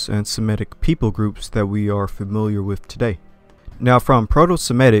languages and Semitic people groups that we are familiar with today. Now from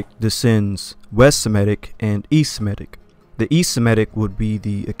Proto-Semitic descends West Semitic and East Semitic. The East Semitic would be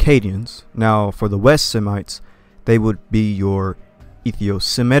the Akkadians. Now for the West Semites, they would be your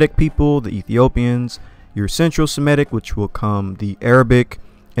Ethio-Semitic people, the Ethiopians, your Central Semitic, which will come the Arabic,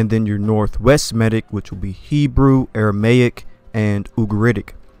 and then your Northwest Semitic, which will be Hebrew, Aramaic, and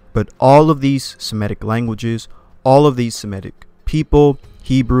Ugaritic. But all of these Semitic languages, all of these Semitic people,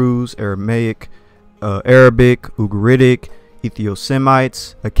 Hebrews, Aramaic, Arabic, Ugaritic,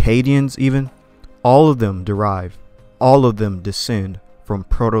 Ethio-Semites, Akkadians even, all of them derive, all of them descend from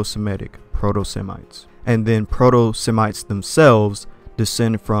Proto-Semitic, Proto-Semites. And then Proto-Semites themselves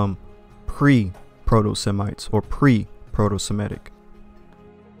descend from Pre-Proto-Semites or Pre-Proto-Semitic.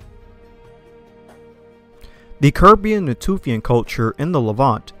 The Caribbean Natufian culture in the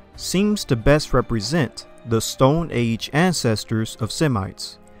Levant seems to best represent the Stone Age ancestors of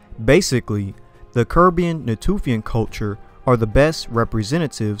Semites. Basically, the Caribbean Natufian culture are the best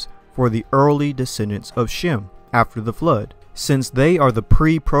representatives for the early descendants of Shem after the flood, since they are the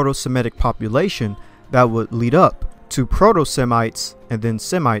pre-Proto-Semitic population that would lead up to Proto-Semites and then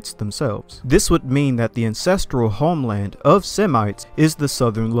Semites themselves. This would mean that the ancestral homeland of Semites is the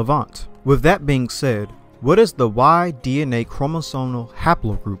southern Levant. With that being said, what is the Y DNA chromosomal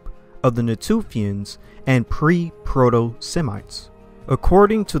haplogroup of the Natufians and pre-Proto-Semites?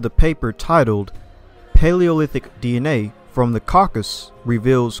 According to the paper titled Paleolithic DNA from the Caucasus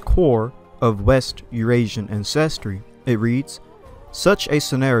reveals core of West Eurasian ancestry, it reads, such a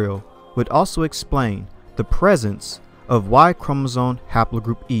scenario would also explain the presence of Y chromosome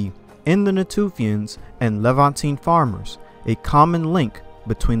haplogroup E in the Natufians and Levantine farmers, a common link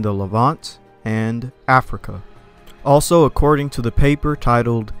between the Levant and Africa. Also, according to the paper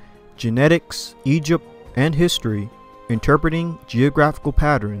titled Genetics, Egypt, and History, Interpreting Geographical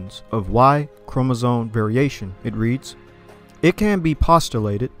Patterns of Y Chromosome Variation, it reads, it can be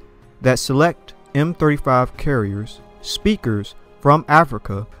postulated that select M35 carriers, speakers from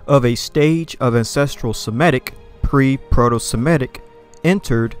Africa of a stage of ancestral Semitic, pre-Proto-Semitic,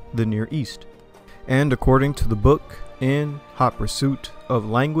 entered the Near East. And according to the book In Hot Pursuit of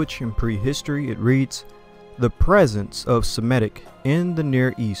Language in Prehistory, it reads, the presence of Semitic in the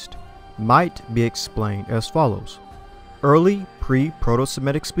Near East might be explained as follows. Early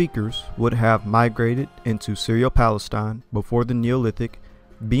pre-Proto-Semitic speakers would have migrated into Syrio-Palestine before the Neolithic,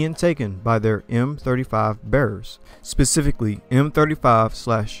 being taken by their M35 bearers, specifically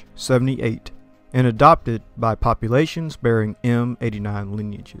M35/78, and adopted by populations bearing M89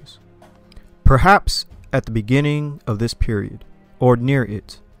 lineages. Perhaps at the beginning of this period, or near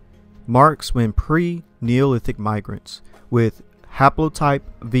it, marks when pre-Neolithic migrants with haplotype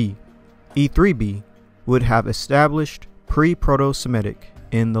V, E3b, would have established Pre-Proto-Semitic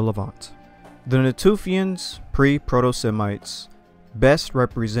in the Levant. The Natufians, pre-Proto-Semites, best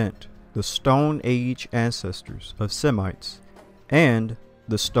represent the Stone Age ancestors of Semites and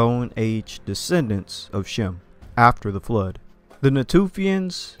the Stone Age descendants of Shem after the flood. The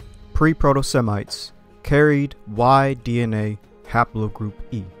Natufians, pre-Proto-Semites, carried Y DNA haplogroup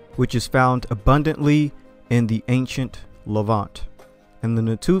E, which is found abundantly in the ancient Levant, and the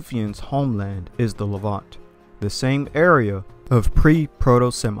Natufians' homeland is the Levant, the same area of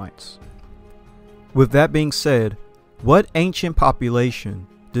pre-Proto-Semites. With that being said, what ancient population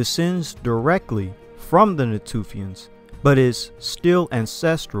descends directly from the Natufians but is still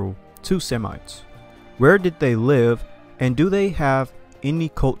ancestral to Semites? Where did they live, and do they have any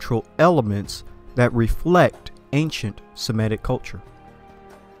cultural elements that reflect ancient Semitic culture?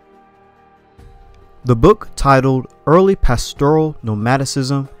 The book titled Early Pastoral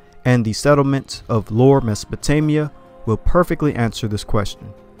Nomadism and the Settlements of Lower Mesopotamia will perfectly answer this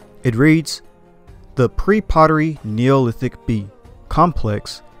question. It reads, "The Pre-Pottery Neolithic B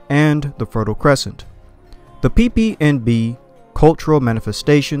Complex and the Fertile Crescent. The PP&B cultural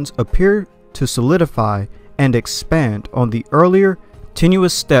manifestations appear to solidify and expand on the earlier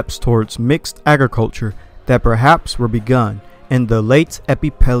tenuous steps towards mixed agriculture that perhaps were begun in the late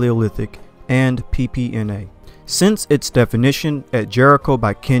Epi-Paleolithic and PPNA. Since its definition at Jericho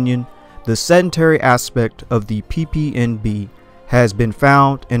by Kenyon, the sedentary aspect of the PP&B has been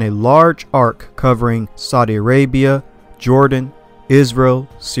found in a large arc covering Saudi Arabia, Jordan, Israel,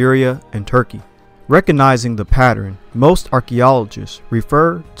 Syria, and Turkey. Recognizing the pattern, most archaeologists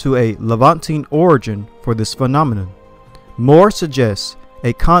refer to a Levantine origin for this phenomenon. More suggests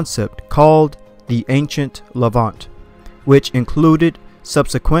a concept called the Ancient Levant, which included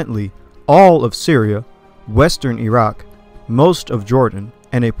subsequently all of Syria, western Iraq, most of Jordan,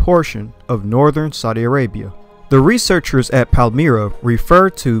 and a portion of northern Saudi Arabia. The researchers at Palmyra refer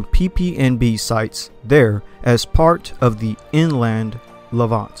to PP&B sites there as part of the inland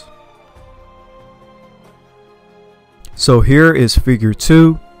Levant. So here is figure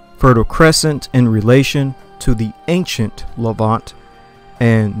 2, Fertile Crescent in relation to the ancient Levant,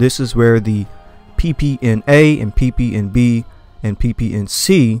 and this is where the PPNA and PPNB and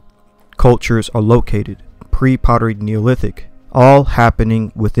PPNC cultures are located, pre-pottery Neolithic, all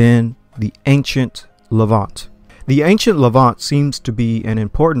happening within the ancient Levant. The ancient Levant seems to be an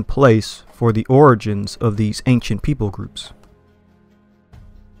important place for the origins of these ancient people groups.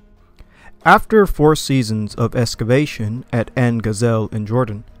 After 4 seasons of excavation at En Ghazel in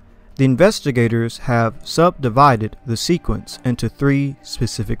Jordan, the investigators have subdivided the sequence into 3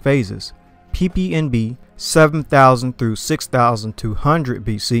 specific phases: PPNB 7000 through 6200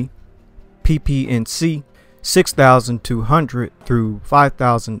 BC, PPNC 6200 through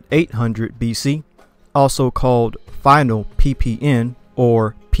 5800 BC, also called Final PPN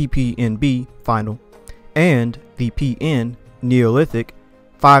or PPNB Final, and the PN Neolithic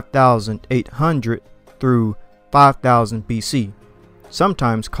 5800 through 5000 BC,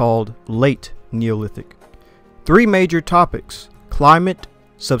 sometimes called Late Neolithic. 3 major topics: climate,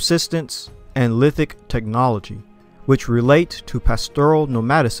 subsistence, and lithic technology, which relate to pastoral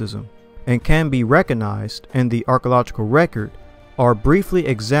nomadism and can be recognized in the archaeological record, are briefly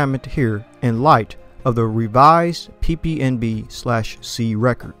examined here in light of the revised PPNB/C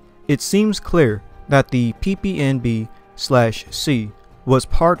record. It seems clear that the PPNB/C was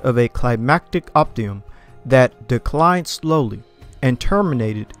part of a climactic optimum that declined slowly and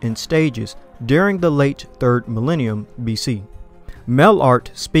terminated in stages during the late 3rd millennium BC. Mel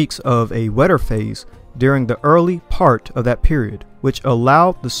art speaks of a wetter phase during the early part of that period, which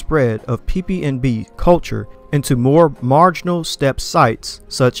allowed the spread of PPNB culture into more marginal steppe sites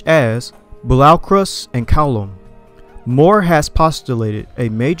such as Bulaukrus and Kowloon. Moore has postulated a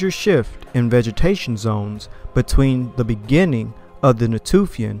major shift in vegetation zones between the beginning of the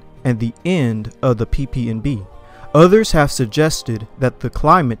Natufian and the end of the PPNB. Others have suggested that the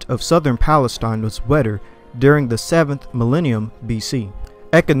climate of southern Palestine was wetter during the 7th millennium BC.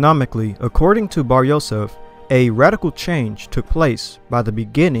 Economically, according to Bar Yosef, a radical change took place by the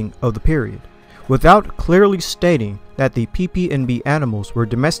beginning of the period. Without clearly stating that the PPNB animals were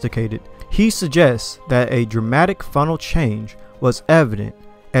domesticated, he suggests that a dramatic funnel change was evident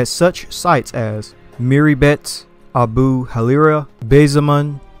at such sites as Miribet, Abu Halira,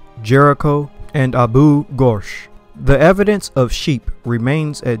 Bezamun, Jericho, and Abu Ghosh. The evidence of sheep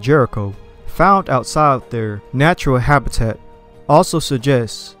remains at Jericho, found outside their natural habitat, also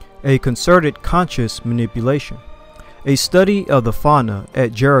suggests a concerted conscious manipulation. A study of the fauna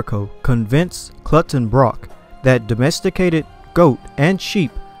at Jericho convinced Clutton Brock that domesticated goat and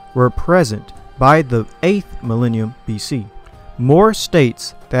sheep were present by the 8th millennium BC. Moore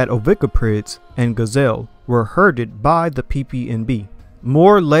states that ovicoprids and gazelle were herded by the PPNB.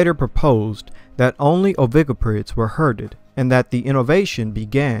 Moore later proposed that only ovicoprids were herded and that the innovation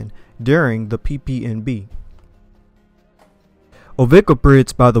began during the PPNB.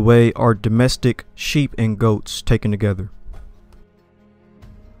 Ovicoprids, by the way, are domestic sheep and goats taken together.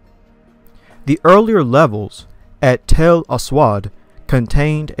 The earlier levels at Tel Aswad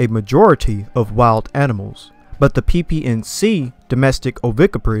contained a majority of wild animals, but the PPNC domestic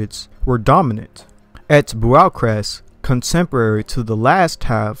ovicoprids were dominant. At Bualcras, contemporary to the last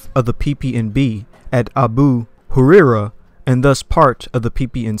half of the PPNB at Abu Hurira, and thus part of the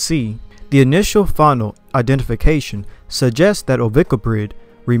PPNC, the initial faunal identification suggests that ovicoprid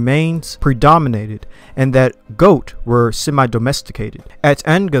remains predominated and that goat were semi-domesticated. At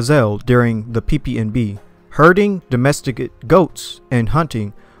An-Gazelle during the PPNB, herding domesticated goats and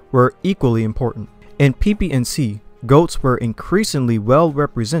hunting were equally important. In PPNC, goats were increasingly well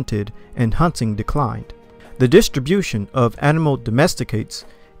represented and hunting declined. The distribution of animal domesticates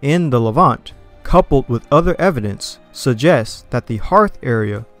in the Levant, coupled with other evidence, suggests that the hearth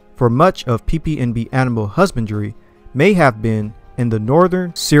area for much of PPNB animal husbandry may have been in the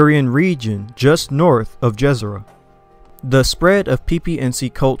northern Syrian region just north of Jezreel. The spread of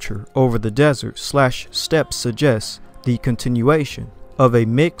PPNC culture over the desert/steppes suggests the continuation of a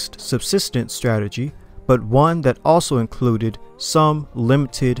mixed subsistence strategy, but one that also included some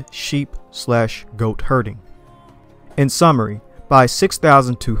limited sheep/goat herding. In summary, by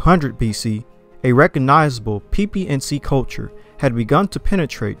 6200 BC, a recognizable PPNC culture had begun to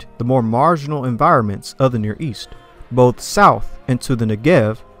penetrate the more marginal environments of the Near East, both south into the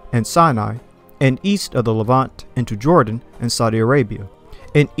Negev and Sinai, and east of the Levant into Jordan and Saudi Arabia.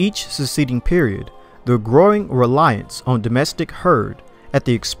 In each succeeding period, the growing reliance on domestic herd at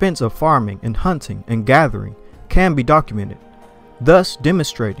the expense of farming and hunting and gathering can be documented, thus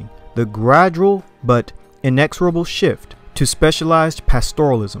demonstrating the gradual but inexorable shift to specialized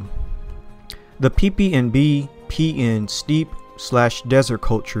pastoralism. The PPNB, PN steppe/desert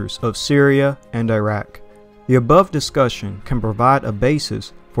cultures of Syria and Iraq. The above discussion can provide a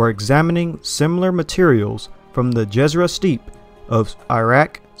basis for examining similar materials from the Jezreel steppe of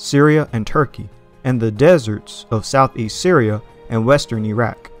Iraq, Syria, and Turkey, and the deserts of southeast Syria and western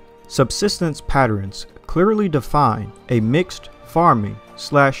Iraq. Subsistence patterns clearly define a mixed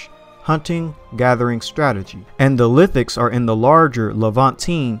farming/hunting gathering strategy, and the lithics are in the larger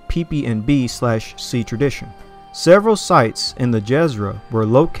Levantine PPNB/C tradition. Several sites in the Jezreel were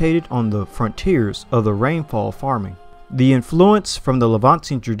located on the frontiers of the rainfall farming. The influence from the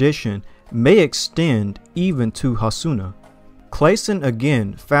Levantine tradition may extend even to Hassuna. Clayson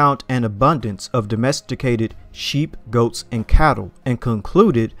again found an abundance of domesticated sheep, goats, and cattle, and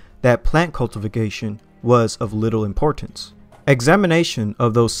concluded that plant cultivation was of little importance. Examination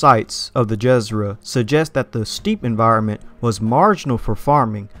of those sites of the Jezreel suggests that the steppe environment was marginal for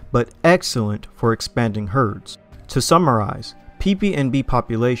farming, but excellent for expanding herds. To summarize, PPNB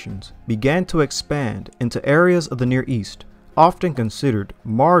populations began to expand into areas of the Near East, often considered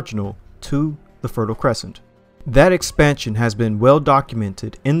marginal to the Fertile Crescent. That expansion has been well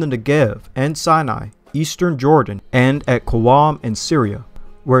documented in the Negev and Sinai, eastern Jordan, and at Qawm in Syria,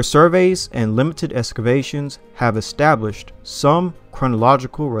 where surveys and limited excavations have established some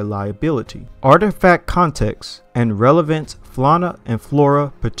chronological reliability, artifact context, and relevant fauna and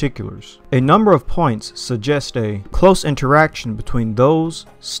flora particulars. A number of points suggest a close interaction between those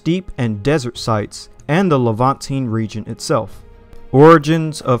steppe and desert sites and the Levantine region itself.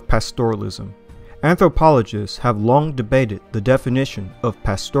 Origins of pastoralism. Anthropologists have long debated the definition of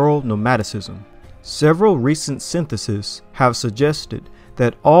pastoral nomadicism. Several recent syntheses have suggested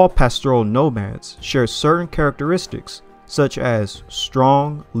that all pastoral nomads share certain characteristics such as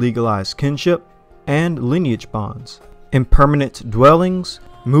strong legalized kinship and lineage bonds, impermanent dwellings,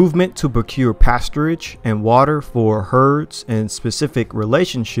 movement to procure pasturage and water for herds, and specific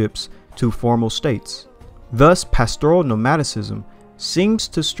relationships to formal states. Thus, pastoral nomadicism seems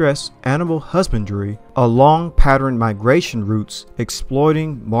to stress animal husbandry along patterned migration routes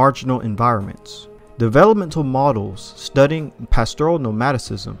exploiting marginal environments. Developmental models studying pastoral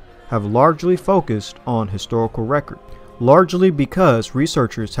nomadicism have largely focused on historical record, largely because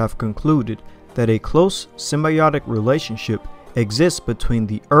researchers have concluded that a close symbiotic relationship exists between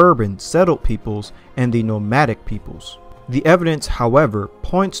the urban settled peoples and the nomadic peoples. The evidence, however,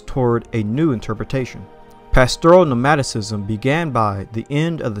 points toward a new interpretation. Pastoral nomadicism began by the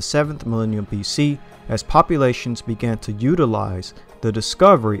end of the 7th millennium BC as populations began to utilize the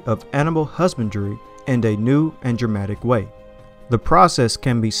discovery of animal husbandry in a new and dramatic way. The process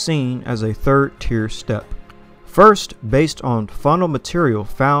can be seen as a third-tier step. First, based on faunal material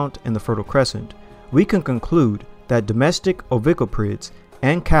found in the Fertile Crescent, we can conclude that domestic ovicoprids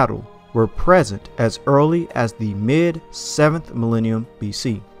and cattle were present as early as the mid-7th millennium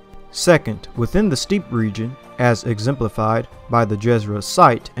BC. Second, within the steppe region, as exemplified by the Jezreel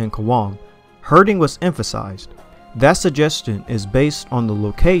site and Qawm, herding was emphasized. That suggestion is based on the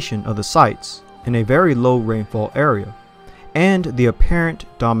location of the sites in a very low rainfall area, and the apparent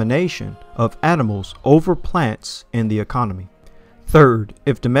domination of animals over plants in the economy. Third,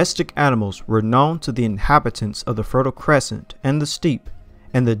 if domestic animals were known to the inhabitants of the Fertile Crescent and the steppe,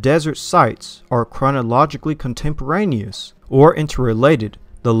 and the desert sites are chronologically contemporaneous or interrelated,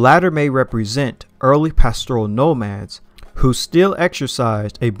 the latter may represent early pastoral nomads who still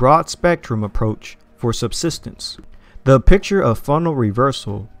exercised a broad spectrum approach for subsistence. The picture of faunal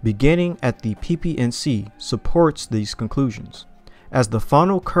reversal beginning at the PPNC supports these conclusions, as the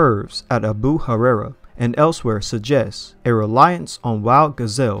faunal curves at Abu Huraira and elsewhere suggest a reliance on wild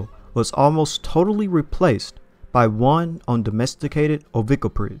gazelle was almost totally replaced by one on domesticated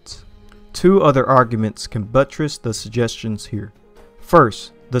ovicoprids. Two other arguments can buttress the suggestions here.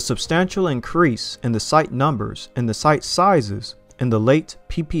 First, the substantial increase in the site numbers and the site sizes in the late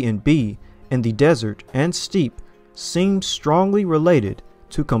PPNB in the desert and steppe seems strongly related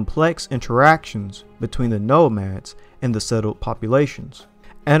to complex interactions between the nomads and the settled populations.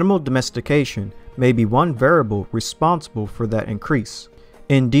 Animal domestication may be one variable responsible for that increase.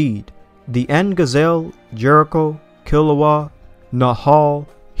 Indeed, the N-Gazelle, Jericho, Kilawa, Nahal,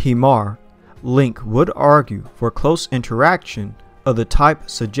 Himar link would argue for close interaction of the type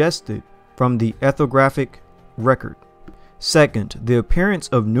suggested from the ethnographic record. Second, the appearance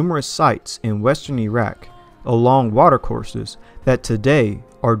of numerous sites in western Iraq along watercourses that today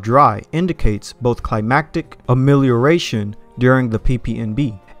are dry indicates both climatic amelioration during the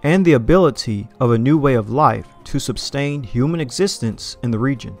PPNB and the ability of a new way of life to sustain human existence in the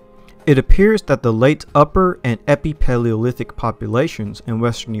region. It appears that the late Upper and Epi-Paleolithic populations in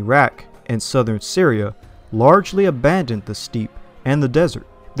western Iraq and southern Syria largely abandoned the steppe and the desert.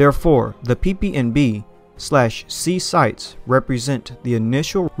 Therefore, the PPNB/C sites represent the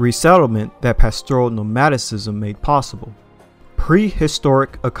initial resettlement that pastoral nomadicism made possible.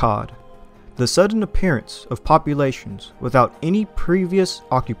 Prehistoric Akkad. The sudden appearance of populations without any previous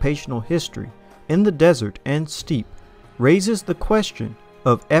occupational history in the desert and steppe raises the question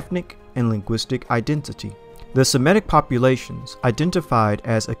of ethnic and linguistic identity. The Semitic populations identified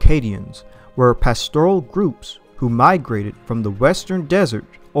as Akkadians were pastoral groups who migrated from the western desert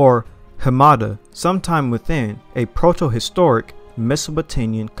or Hamada sometime within a proto-historic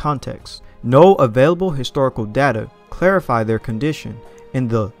Mesopotamian context. No available historical data clarify their condition in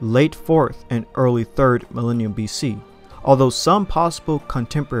the late 4th and early 3rd millennium BC, although some possible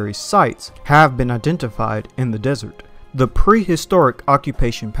contemporary sites have been identified in the desert. The prehistoric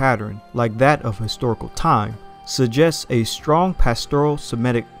occupation pattern, like that of historical time, suggests a strong pastoral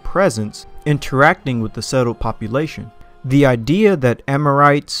Semitic presence interacting with the settled population. The idea that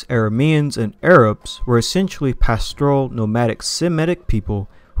Amorites, Arameans, and Arabs were essentially pastoral nomadic Semitic people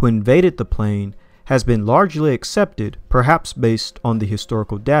who invaded the plain has been largely accepted, perhaps based on the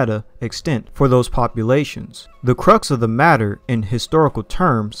historical data extant for those populations. The crux of the matter in historical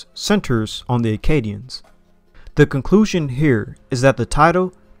terms centers on the Akkadians. The conclusion here is that the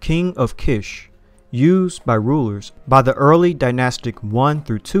title King of Kish, used by rulers by the early dynastic 1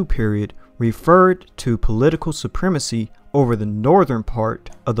 through 2 period, referred to political supremacy over the northern part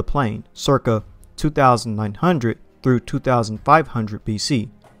of the plain, circa 2900 through 2500 BC,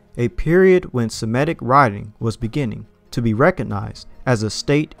 a period when Semitic writing was beginning to be recognized as a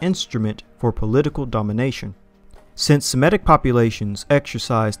state instrument for political domination. Since Semitic populations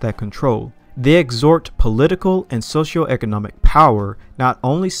exercise that control, they exert political and socio-economic power not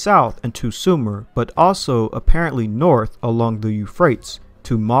only south into Sumer, but also apparently north along the Euphrates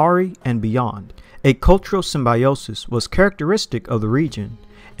to Mari and beyond. A cultural symbiosis was characteristic of the region,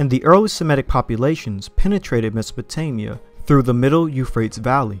 and the early Semitic populations penetrated Mesopotamia through the middle Euphrates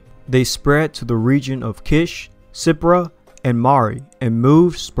Valley. They spread to the region of Kish, Sipra, and Mari, and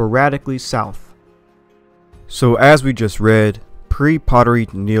moved sporadically south. So as we just read, pre-pottery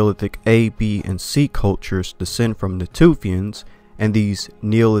Neolithic A, B, and C cultures descend from Natufians, and these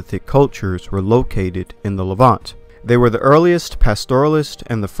Neolithic cultures were located in the Levant. They were the earliest pastoralists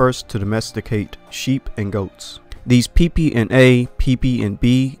and the first to domesticate sheep and goats. These PP&A,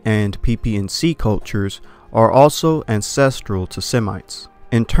 PP&B, and PP&C cultures are also ancestral to Semites.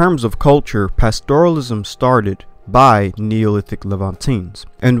 In terms of culture, pastoralism started by Neolithic Levantines.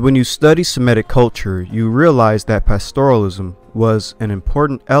 And when you study Semitic culture, you realize that pastoralism was an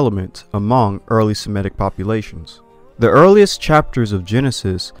important element among early Semitic populations. The earliest chapters of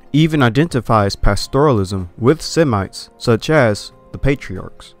Genesis even identifies pastoralism with Semites, such as the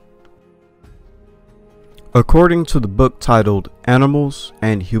patriarchs. According to the book titled Animals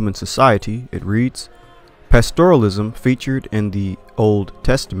and Human Society, it reads, pastoralism featured in the Old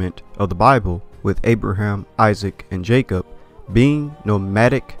Testament of the Bible, with Abraham, Isaac, and Jacob being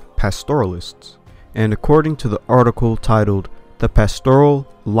nomadic pastoralists. And according to the article titled The Pastoral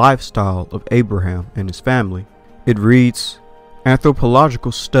Lifestyle of Abraham and His Family, it reads,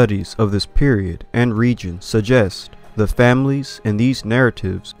 anthropological studies of this period and region suggest the families in these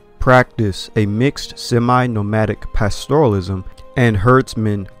narratives practice a mixed semi-nomadic pastoralism and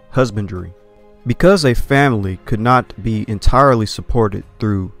herdsman husbandry. Because a family could not be entirely supported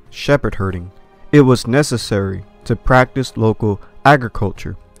through shepherd herding, it was necessary to practice local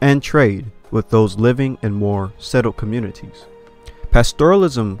agriculture and trade with those living in more settled communities.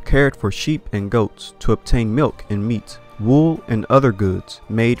 Pastoralism cared for sheep and goats to obtain milk and meat, wool and other goods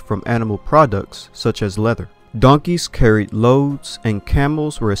made from animal products such as leather. Donkeys carried loads, and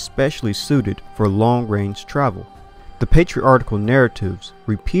camels were especially suited for long-range travel. The patriarchal narratives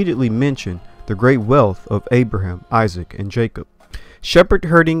repeatedly mention the great wealth of Abraham, Isaac, and Jacob. Shepherd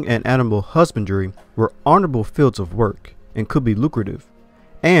herding and animal husbandry were honorable fields of work and could be lucrative,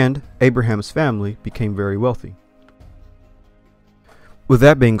 and Abraham's family became very wealthy. With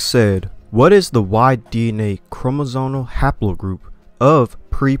that being said, what is the Y DNA chromosomal haplogroup of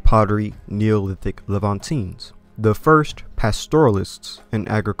pre-pottery Neolithic Levantines, the first pastoralists and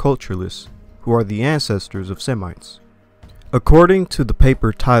agriculturalists who are the ancestors of Semites? According to the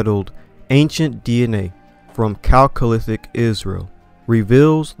paper titled Ancient DNA from Chalcolithic Israel,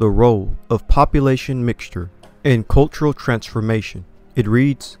 reveals the role of population mixture in cultural transformation. It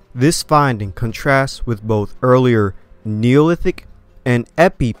reads, this finding contrasts with both earlier Neolithic and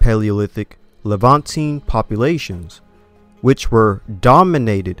Epi-Paleolithic Levantine populations, which were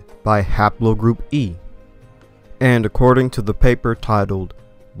dominated by haplogroup E. And according to the paper titled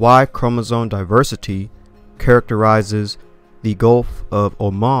Y Chromosome Diversity Characterizes the Gulf of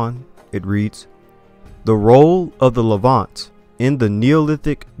Oman, it reads, the role of the Levant in the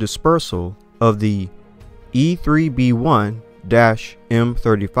Neolithic dispersal of the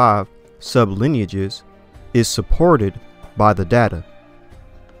E3B1-M35 sublineages is supported by the data.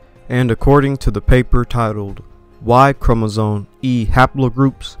 And according to the paper titled Y chromosome E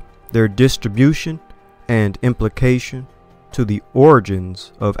haplogroups, their distribution and implication to the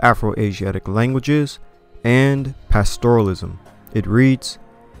origins of Afro-Asiatic languages and pastoralism, it reads,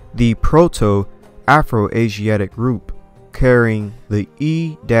 the Proto-Afro-Asiatic group carrying the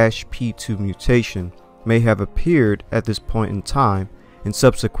E-P2 mutation may have appeared at this point in time and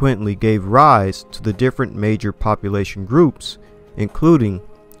subsequently gave rise to the different major population groups, including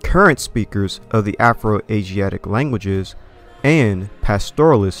current speakers of the Afro-Asiatic languages and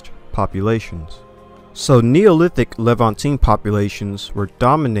pastoralist populations. So Neolithic Levantine populations were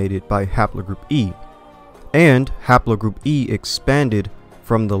dominated by haplogroup E, and haplogroup E expanded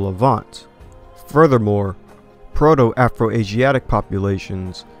from the Levant. Furthermore, Proto-Afro-Asiatic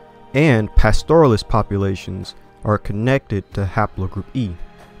populations and pastoralist populations are connected to haplogroup E.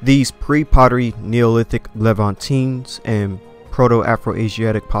 These pre-pottery Neolithic Levantines and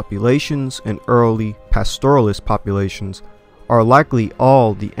Proto-Afro-Asiatic populations and early pastoralist populations are likely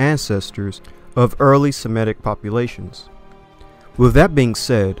all the ancestors of early Semitic populations. With that being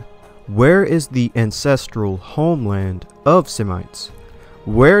said, where is the ancestral homeland of Semites?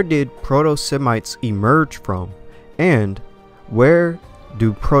 Where did Proto-Semites emerge from? And where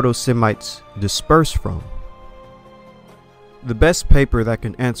do Proto-Semites disperse from? The best paper that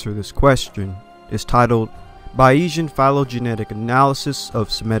can answer this question is titled Bayesian Phylogenetic Analysis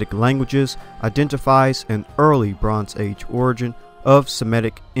of Semitic Languages Identifies an Early Bronze Age Origin of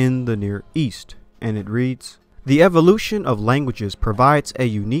Semitic in the Near East, and it reads, the evolution of languages provides a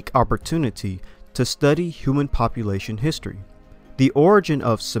unique opportunity to study human population history. The origin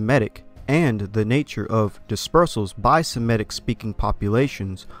of Semitic and the nature of dispersals by Semitic-speaking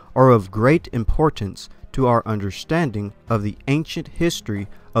populations are of great importance to our understanding of the ancient history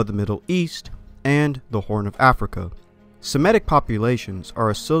of the Middle East and the Horn of Africa. Semitic populations are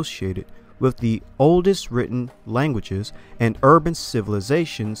associated with the oldest written languages and urban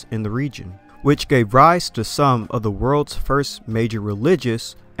civilizations in the region, which gave rise to some of the world's first major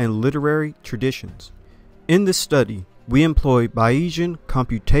religious and literary traditions. In this study, we employ Bayesian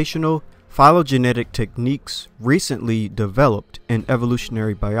computational phylogenetic techniques recently developed in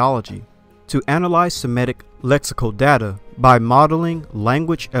evolutionary biology to analyze Semitic lexical data by modeling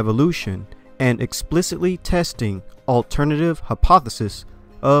language evolution and explicitly testing alternative hypotheses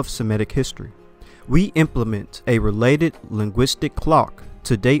of Semitic history. We implement a related linguistic clock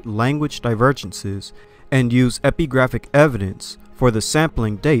to date language divergences and use epigraphic evidence for the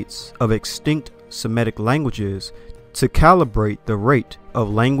sampling dates of extinct Semitic languages to calibrate the rate of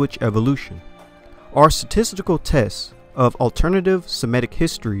language evolution. Our statistical tests of alternative Semitic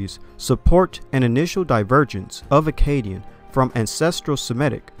histories support an initial divergence of Akkadian from ancestral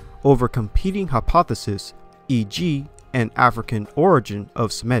Semitic over competing hypotheses, e.g., an African origin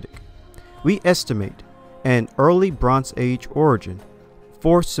of Semitic. We estimate an early Bronze Age origin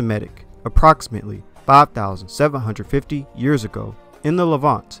for Semitic approximately 5,750 years ago in the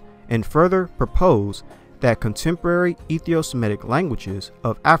Levant, and further propose that contemporary Ethio-Semitic languages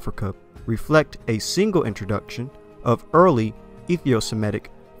of Africa reflect a single introduction of early Ethio-Semitic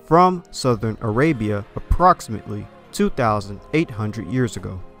from southern Arabia approximately 2,800 years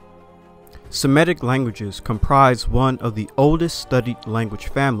ago. Semitic languages comprise one of the oldest studied language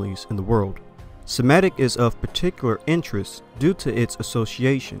families in the world. Semitic is of particular interest due to its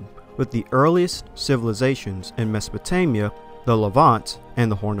association with the earliest civilizations in Mesopotamia, the Levant,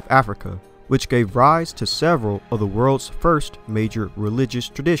 and the Horn of Africa, which gave rise to several of the world's first major religious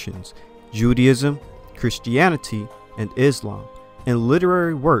traditions, Judaism, Christianity, and Islam, and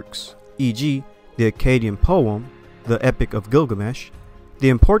literary works, e.g., the Akkadian poem, the Epic of Gilgamesh. The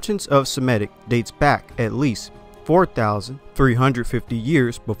importance of Semitic dates back at least 4,350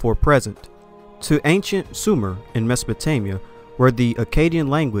 years before present to ancient Sumer in Mesopotamia, where the Akkadian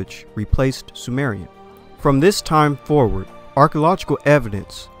language replaced Sumerian. From this time forward, archaeological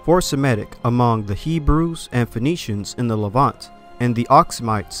evidence for Semitic among the Hebrews and Phoenicians in the Levant and the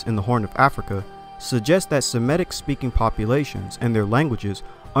Oxmites in the Horn of Africa suggests that Semitic-speaking populations and their languages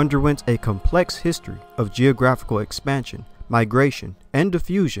underwent a complex history of geographical expansion, migration, and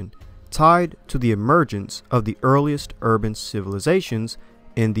diffusion tied to the emergence of the earliest urban civilizations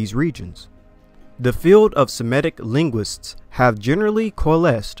in these regions. The field of Semitic linguists have generally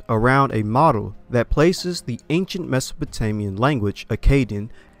coalesced around a model that places the ancient Mesopotamian language Akkadian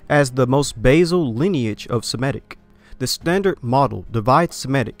as the most basal lineage of Semitic. The standard model divides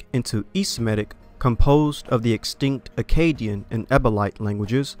Semitic into East Semitic, composed of the extinct Akkadian and Ebelite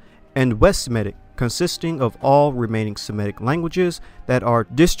languages, and West Semitic, consisting of all remaining Semitic languages that are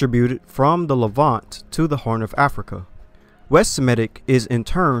distributed from the Levant to the Horn of Africa. West Semitic is in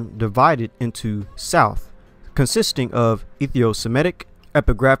turn divided into South, consisting of Ethio-Semitic,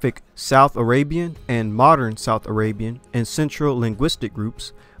 epigraphic South Arabian, and modern South Arabian and Central linguistic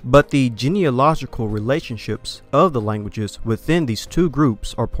groups, but the genealogical relationships of the languages within these two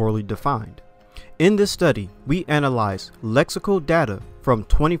groups are poorly defined. In this study, we analyze lexical data from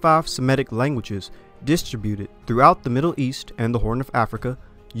 25 Semitic languages distributed throughout the Middle East and the Horn of Africa,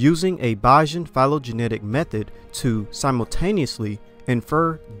 using a Bayesian phylogenetic method to simultaneously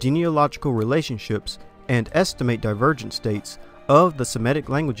infer genealogical relationships and estimate divergent states of the Semitic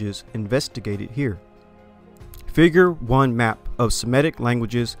languages investigated here. Figure 1 map of Semitic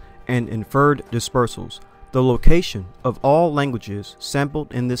languages and inferred dispersals. The location of all languages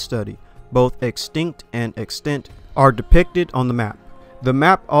sampled in this study, both extinct and extant, are depicted on the map. The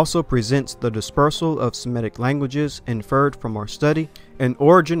map also presents the dispersal of Semitic languages inferred from our study. An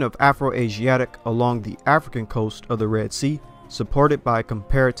origin of Afro-Asiatic along the African coast of the Red Sea, supported by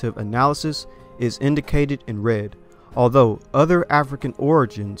comparative analysis, is indicated in red, although other African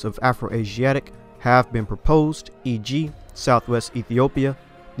origins of Afro-Asiatic have been proposed, e.g., Southwest Ethiopia.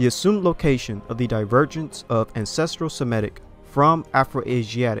 The assumed location of the divergence of ancestral Semitic from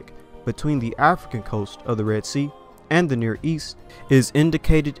Afro-Asiatic between the African coast of the Red Sea and the Near East is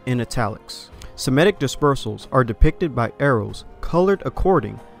indicated in italics. Semitic dispersals are depicted by arrows colored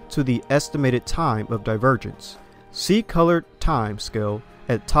according to the estimated time of divergence. See colored time scale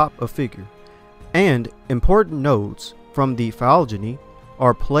at top of figure. And important nodes from the phylogeny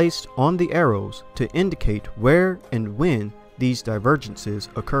are placed on the arrows to indicate where and when these divergences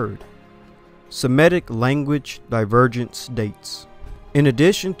occurred. Semitic language divergence dates. In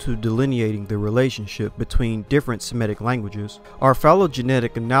addition to delineating the relationship between different Semitic languages, our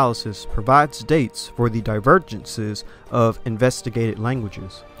phylogenetic analysis provides dates for the divergences of investigated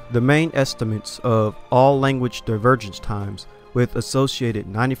languages. The main estimates of all language divergence times, with associated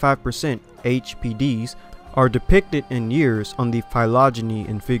 95% HPDs, are depicted in years on the phylogeny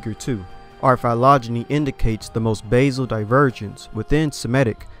in Figure 2. Our phylogeny indicates the most basal divergence within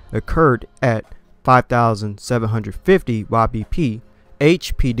Semitic occurred at 5,750 YBP,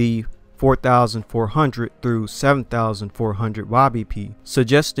 HPD 4,400 through 7,400 YBP,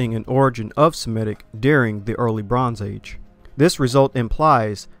 suggesting an origin of Semitic during the early Bronze Age. This result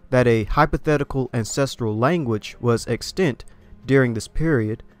implies that a hypothetical ancestral language was extant during this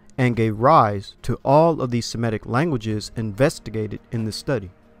period and gave rise to all of the Semitic languages investigated in the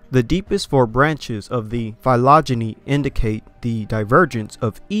study. The deepest four branches of the phylogeny indicate the divergence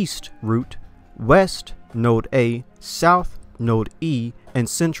of East root, West node A, South node E, and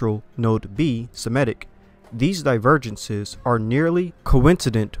Central node B Semitic. These divergences are nearly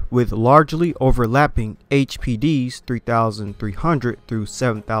coincident with largely overlapping HPDs 3,300 through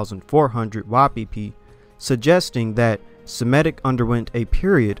 7,400 YPP, suggesting that Semitic underwent a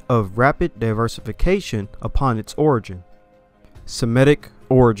period of rapid diversification upon its origin. Semitic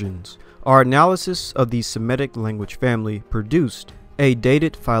origins. Our analysis of the Semitic language family produced a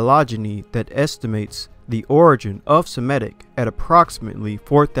dated phylogeny that estimates the origin of Semitic at approximately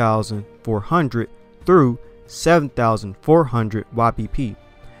 4,400 through 7,400 YPP.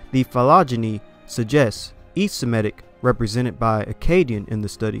 The phylogeny suggests East Semitic, represented by Akkadian in the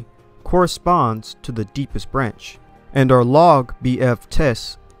study, corresponds to the deepest branch, and our log BF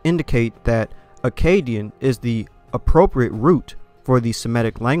tests indicate that Akkadian is the appropriate root for the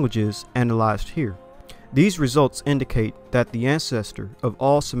Semitic languages analyzed here. These results indicate that the ancestor of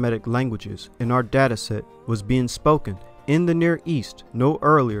all Semitic languages in our dataset was being spoken in the Near East no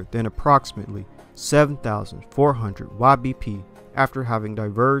earlier than approximately 7,400 YBP after having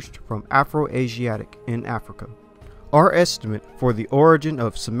diverged from Afro-Asiatic in Africa. Our estimate for the origin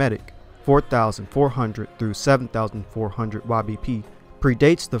of Semitic, 4,400 through 7,400 YBP,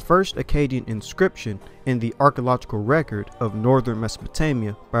 predates the first Akkadian inscription in the archaeological record of northern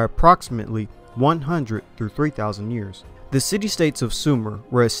Mesopotamia by approximately 100 through 3,000 years. The city-states of Sumer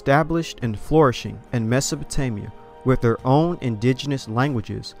were established and flourishing in Mesopotamia with their own indigenous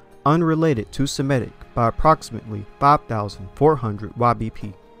languages unrelated to Semitic by approximately 5,400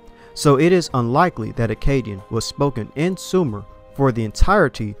 YBP. So it is unlikely that Akkadian was spoken in Sumer for the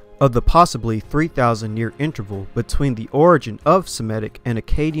entirety of the possibly 3,000 year interval between the origin of Semitic and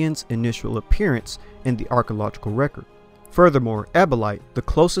Akkadian's initial appearance in the archaeological record. Furthermore, Ebelite, the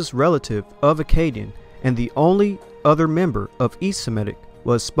closest relative of Akkadian and the only other member of East Semitic,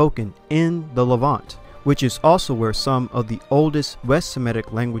 was spoken in the Levant, which is also where some of the oldest West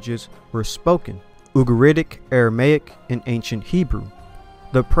Semitic languages were spoken: Ugaritic, Aramaic, and Ancient Hebrew.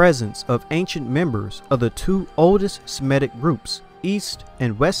 The presence of ancient members of the two oldest Semitic groups, East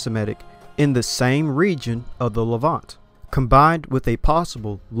and West Semitic, in the same region of the Levant, combined with a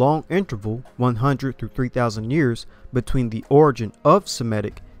possible long interval 100 through 3,000 years between the origin of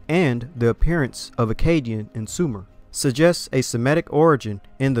Semitic and the appearance of Akkadian in Sumer, suggests a Semitic origin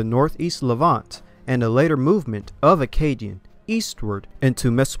in the northeast Levant and a later movement of Akkadian eastward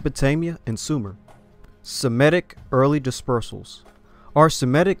into Mesopotamia and Sumer. Semitic early dispersals. Our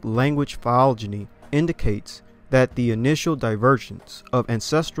Semitic language phylogeny indicates that the initial divergence of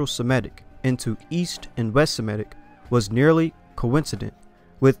ancestral Semitic into East and West Semitic was nearly coincident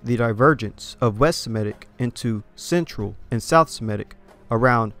with the divergence of West Semitic into Central and South Semitic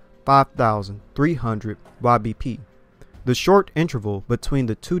around 5,300 YBP. The short interval between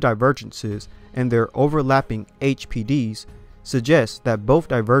the two divergences and their overlapping HPDs suggests that both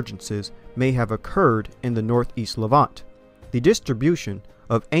divergences may have occurred in the northeast Levant. The distribution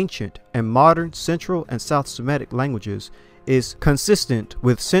of ancient and modern Central and South Semitic languages is consistent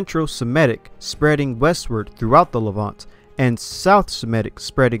with Central Semitic spreading westward throughout the Levant and South Semitic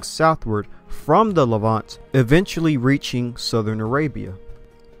spreading southward from the Levant, eventually reaching southern Arabia.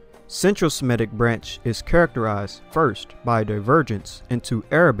 Central Semitic branch is characterized first by divergence into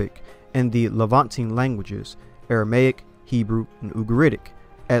Arabic and the Levantine languages, Aramaic, Hebrew, and Ugaritic,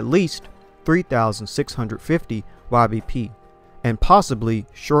 at least 3,650 YBP, and possibly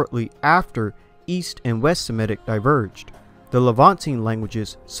shortly after East and West Semitic diverged. The Levantine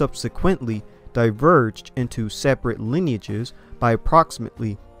languages subsequently diverged into separate lineages by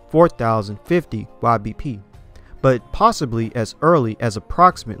approximately 4,050 YBP, but possibly as early as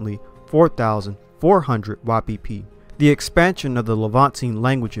approximately 4,400 YBP. The expansion of the Levantine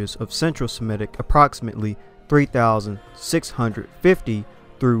languages of Central Semitic approximately 3,650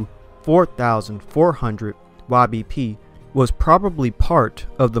 through 4,400 YBP was probably part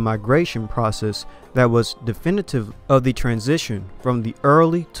of the migration process that was definitive of the transition from the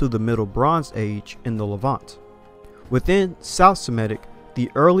early to the Middle Bronze Age in the Levant. Within South Semitic, the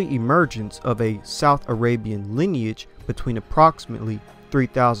early emergence of a South Arabian lineage between approximately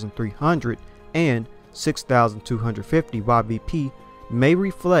 3,300 and 6,250 YBP may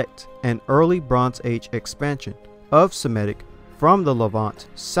reflect an early Bronze Age expansion of Semitic from the Levant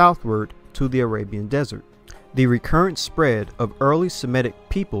southward to the Arabian Desert. The recurrent spread of early Semitic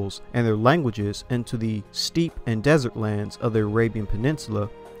peoples and their languages into the steppe and desert lands of the Arabian Peninsula,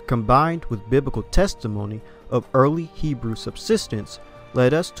 combined with biblical testimony of early Hebrew subsistence,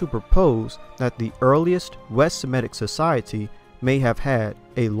 led us to propose that the earliest West Semitic society may have had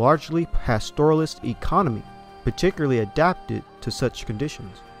a largely pastoralist economy, particularly adapted to such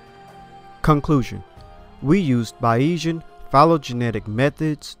conditions. Conclusion: we used Bayesian phylogenetic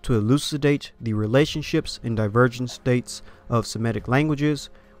methods to elucidate the relationships and divergent states of Semitic languages,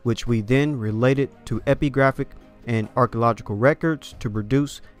 which we then related to epigraphic and archaeological records to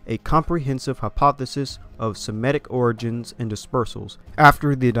produce a comprehensive hypothesis of Semitic origins and dispersals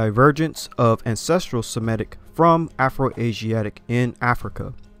after the divergence of ancestral Semitic from Afro-Asiatic in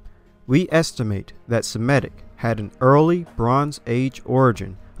Africa. We estimate that Semitic had an early Bronze Age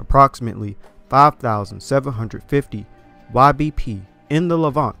origin, approximately 5,750 YBP in the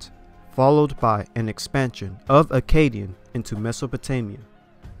Levant, followed by an expansion of Akkadian into Mesopotamia.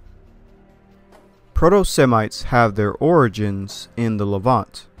 Proto-Semites have their origins in the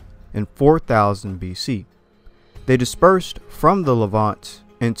Levant in 4000 BC. They dispersed from the Levant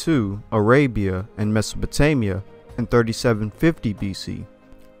into Arabia and Mesopotamia in 3750 BC.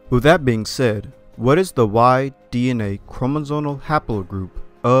 With that being said, what is the Y DNA chromosomal haplogroup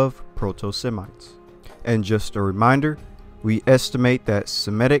of Proto-Semites? And just a reminder, we estimate that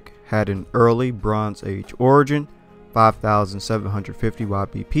Semitic had an early Bronze Age origin, 5,750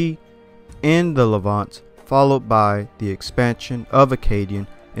 YBP, in the Levant, followed by the expansion of Akkadian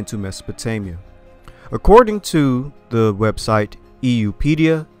into Mesopotamia. According to the website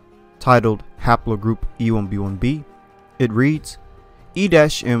EUpedia, titled Haplogroup E1b1b, it reads,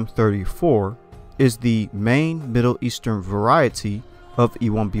 E-M34 is the main Middle Eastern variety of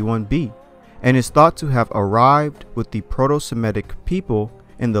E1b1b, and is thought to have arrived with the Proto-Semitic people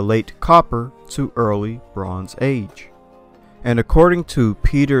in the late Copper to early Bronze Age. And according to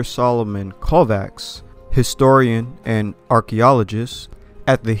Peter Solomon Kovacs, historian and archaeologist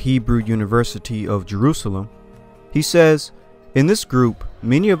at the Hebrew University of Jerusalem, he says, in this group,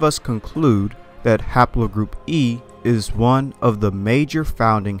 many of us conclude that haplogroup E is one of the major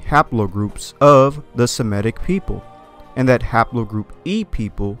founding haplogroups of the Semitic people, and that haplogroup E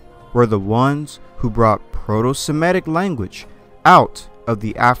people were the ones who brought Proto-Semitic language out of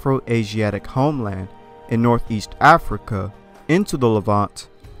the Afro-Asiatic homeland in Northeast Africa into the Levant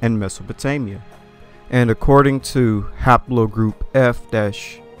and Mesopotamia. And according to haplogroup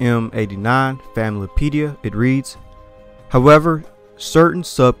F-M89 Familypedia, it reads, however, certain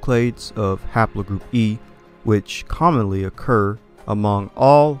subclades of haplogroup E, which commonly occur among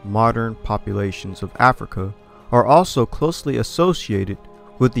all modern populations of Africa, are also closely associated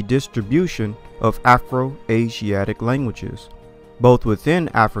with the distribution of Afro-Asiatic languages, both within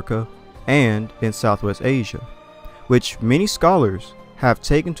Africa and in Southwest Asia, which many scholars have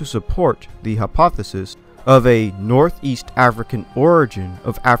taken to support the hypothesis of a Northeast African origin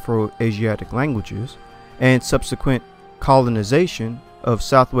of Afro-Asiatic languages and subsequent colonization of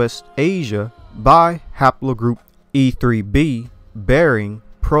Southwest Asia by haplogroup E3b bearing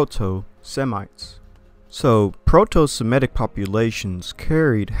Proto-Semites. So, Proto-Semitic populations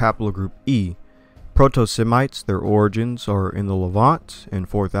carried haplogroup E. Proto-Semites, their origins are in the Levant in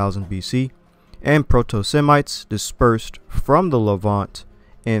 4000 BC, and Proto-Semites dispersed from the Levant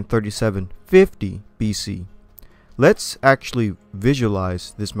in 3750 BC. Let's actually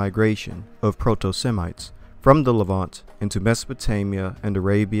visualize this migration of Proto-Semites from the Levant into Mesopotamia and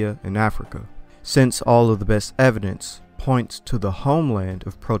Arabia and Africa, since all of the best evidence points to the homeland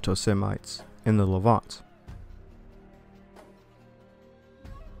of Proto-Semites in the Levant.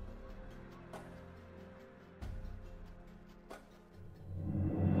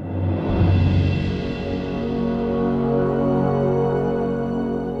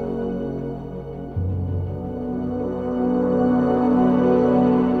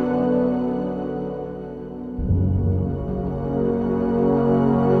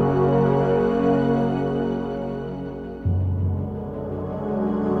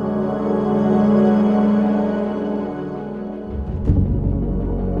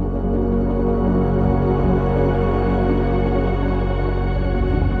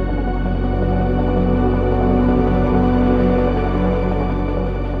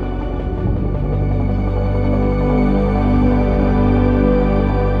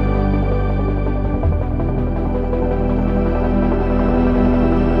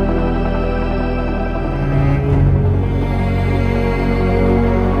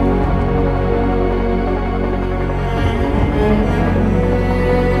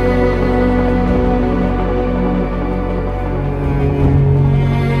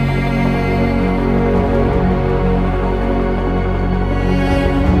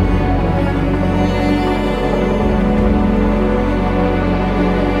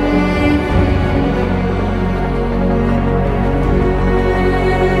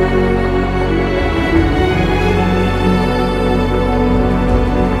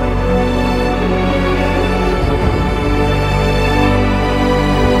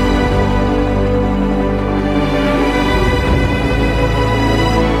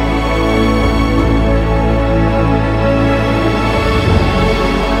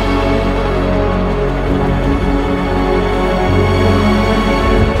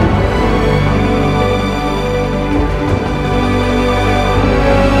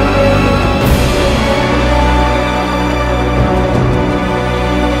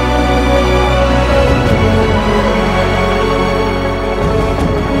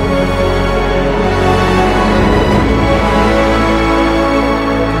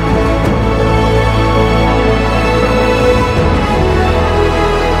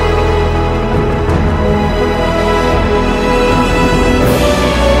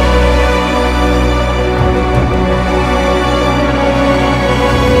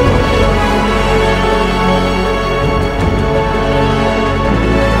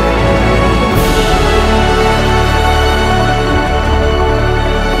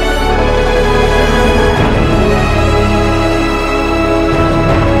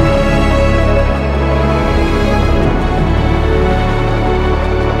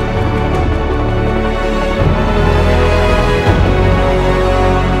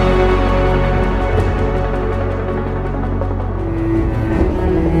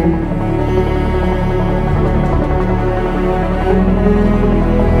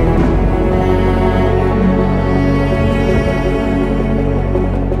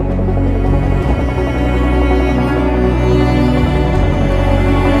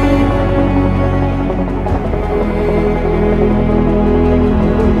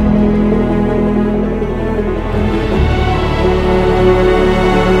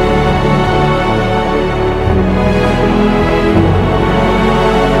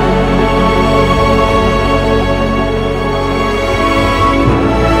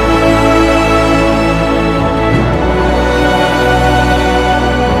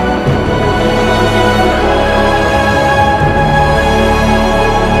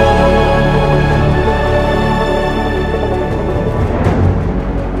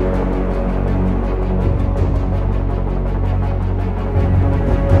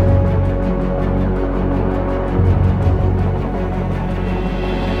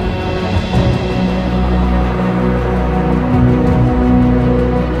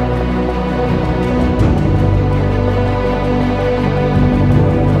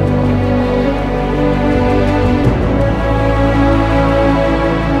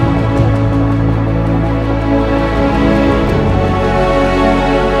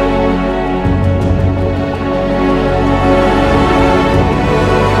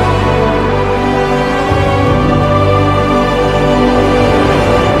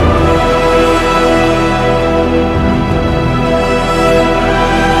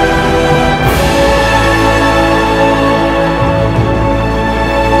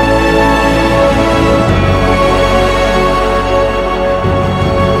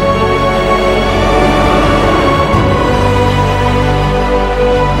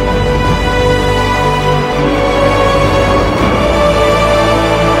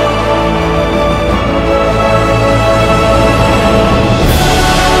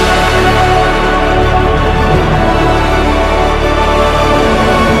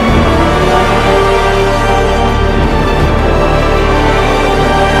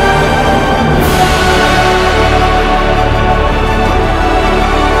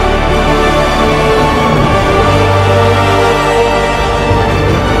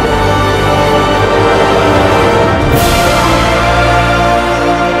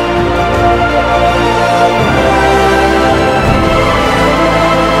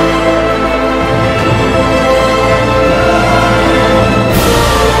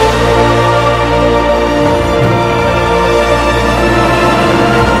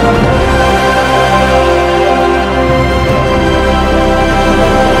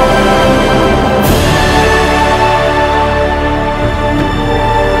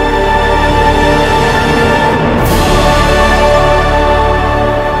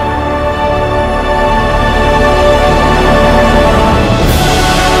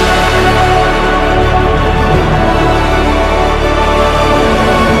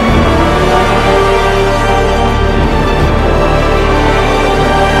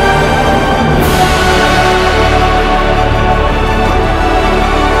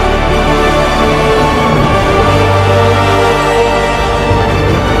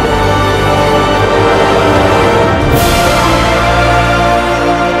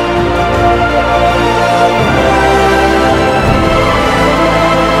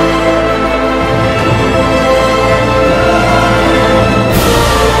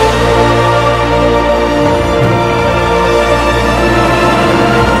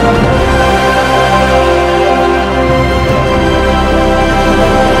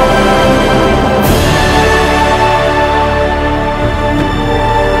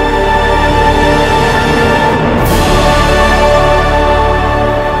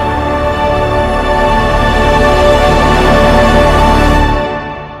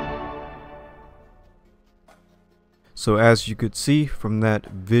 So as you could see from that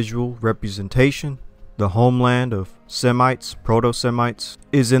visual representation, the homeland of Semites, Proto-Semites,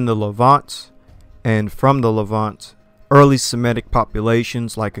 is in the Levant, and from the Levant, early Semitic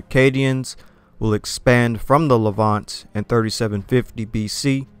populations like Akkadians will expand from the Levant in 3750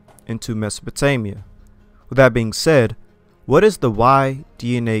 BC into Mesopotamia. With that being said, what is the Y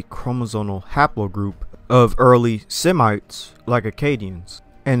DNA chromosomal haplogroup of early Semites like Akkadians?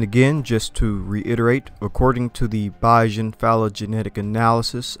 And again, just to reiterate, according to the Bayesian phylogenetic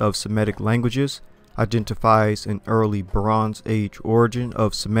analysis of Semitic languages, identifies an early Bronze Age origin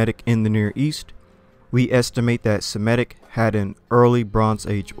of Semitic in the Near East. We estimate that Semitic had an early Bronze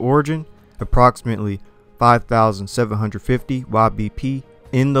Age origin, approximately 5750 YBP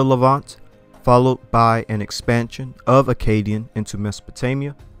in the Levant, followed by an expansion of Akkadian into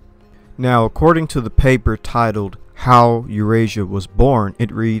Mesopotamia. Now, according to the paper titled How Eurasia Was Born,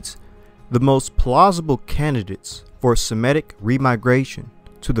 it reads, the most plausible candidates for Semitic remigration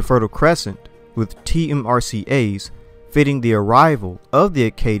to the Fertile Crescent with TMRCAs fitting the arrival of the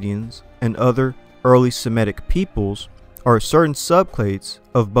Akkadians and other early Semitic peoples are certain subclades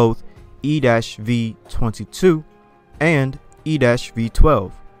of both E-V22 and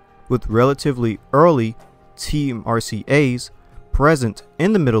E-V12, with relatively early TMRCAs present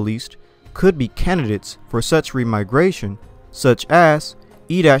in the Middle East could be candidates for such remigration, such as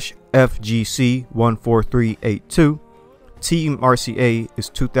E-FGC14382, TMRCA is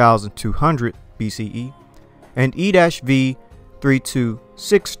 2200 BCE, and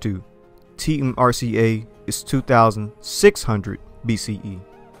E-V3262, TMRCA is 2600 BCE.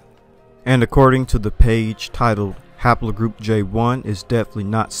 And according to the page titled Haplogroup J1 is definitely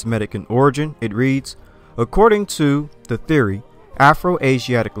not Semitic in origin, it reads, according to the theory,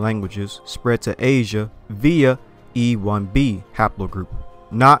 Afro-Asiatic languages spread to Asia via E1b haplogroup,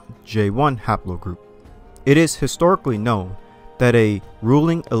 not J1 haplogroup. It is historically known that a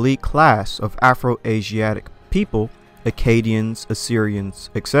ruling elite class of Afro-Asiatic people, Akkadians, Assyrians,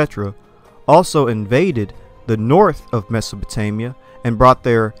 etc., also invaded the north of Mesopotamia and brought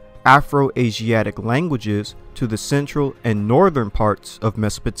their Afro-Asiatic languages to the central and northern parts of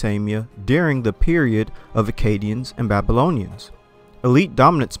Mesopotamia during the period of Akkadians and Babylonians. Elite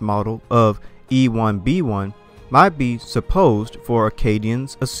dominance model of E1b1 might be supposed for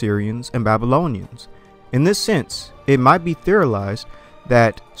Akkadians, Assyrians, and Babylonians. In this sense, it might be theorized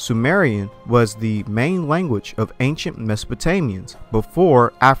that Sumerian was the main language of ancient Mesopotamians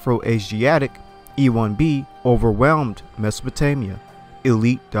before Afro-Asiatic E1b overwhelmed Mesopotamia.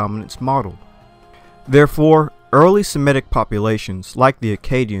 Elite dominance model. Therefore, early Semitic populations like the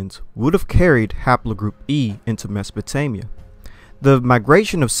Akkadians would have carried haplogroup E into Mesopotamia. The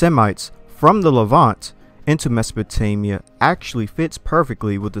migration of Semites from the Levant into Mesopotamia actually fits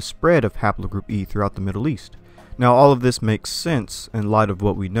perfectly with the spread of haplogroup E throughout the Middle East. Now, all of this makes sense in light of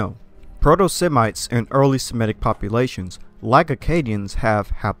what we know. Proto-Semites and early Semitic populations like Akkadians have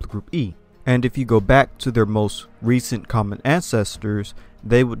haplogroup E. And if you go back to their most recent common ancestors,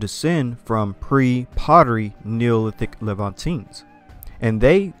 they would descend from pre-pottery Neolithic Levantines. And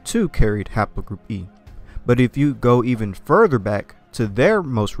they too carried haplogroup E. But if you go even further back to their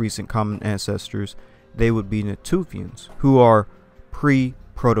most recent common ancestors, they would be Natufians, who are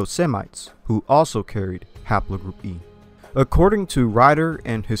pre-Proto-Semites, who also carried haplogroup E. According to writer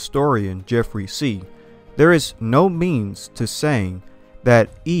and historian Jeffrey C., there is no means to saying that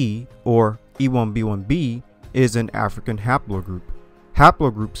E or E1b1b is an African haplogroup.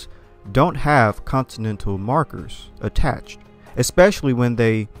 Haplogroups don't have continental markers attached, especially when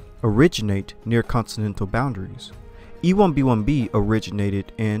they originate near continental boundaries. E1b1b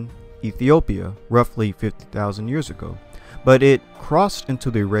originated in Ethiopia roughly 50,000 years ago, but it crossed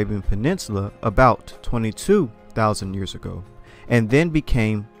into the Arabian Peninsula about 22,000 years ago, and then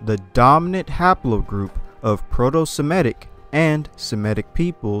became the dominant haplogroup of Proto-Semitic and Semitic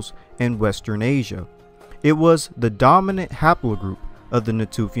peoples in Western Asia. It was the dominant haplogroup of the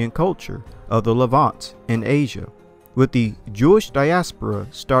Natufian culture of the Levant in Asia, with the Jewish diaspora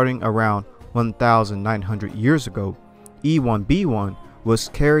starting around 1,900 years ago. E1b1 was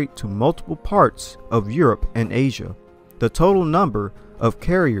carried to multiple parts of Europe and Asia. The total number of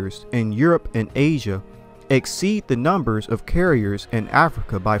carriers in Europe and Asia exceed the numbers of carriers in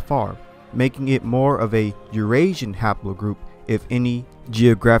Africa by far, making it more of a Eurasian haplogroup if any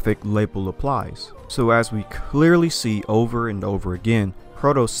geographic label applies. So as we clearly see over and over again,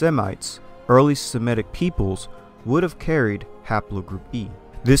 Proto-Semites, early Semitic peoples, would have carried haplogroup E.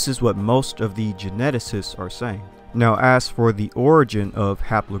 This is what most of the geneticists are saying. Now, as for the origin of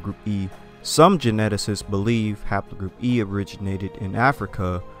haplogroup E, some geneticists believe haplogroup E originated in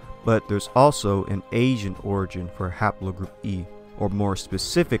Africa, but there's also an Asian origin for haplogroup E, or more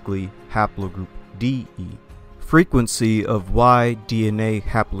specifically, haplogroup DE. Frequency of Y DNA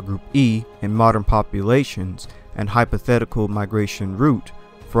haplogroup E in modern populations and hypothetical migration route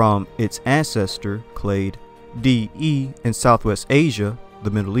from its ancestor, clade DE in Southwest Asia, the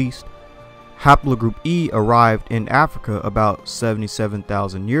Middle East. Haplogroup E arrived in Africa about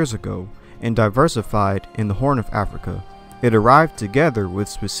 77,000 years ago and diversified in the Horn of Africa. It arrived together with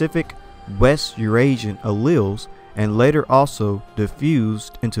specific West Eurasian alleles and later also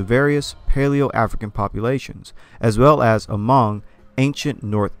diffused into various Paleo-African populations, as well as among ancient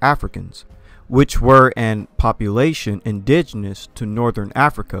North Africans, which were an population indigenous to Northern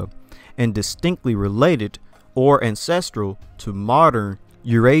Africa and distinctly related or ancestral to modern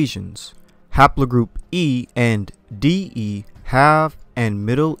Eurasians. Haplogroup E and DE have an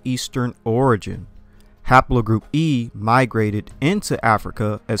Middle Eastern origin. Haplogroup E migrated into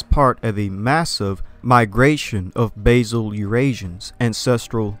Africa as part of a massive migration of Basal Eurasians,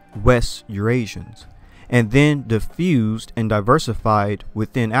 ancestral West Eurasians, and then diffused and diversified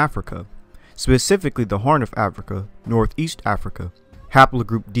within Africa, specifically the Horn of Africa, Northeast Africa.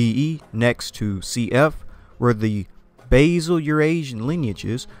 Haplogroup DE next to CF were the Basal Eurasian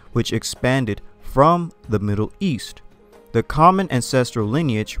lineages which expanded from the Middle East. The common ancestral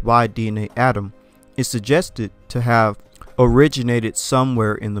lineage Y-DNA atom is suggested to have originated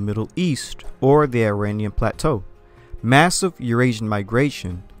somewhere in the Middle East or the Iranian plateau. Massive Eurasian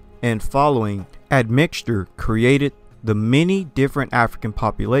migration and following admixture created the many different African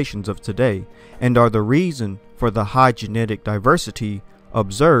populations of today and are the reason for the high genetic diversity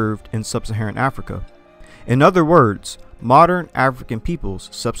observed in sub-Saharan Africa. In other words, modern African peoples,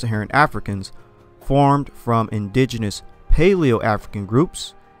 sub-Saharan Africans, formed from indigenous Paleo-African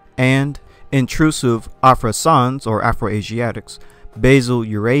groups and intrusive Afro-Sans or Afro-Asiatics, Basal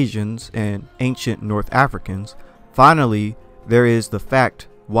Eurasians, and ancient North Africans. Finally, there is the fact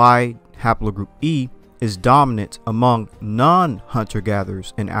why haplogroup E is dominant among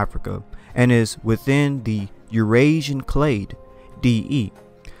non-hunter-gatherers in Africa and is within the Eurasian clade DE,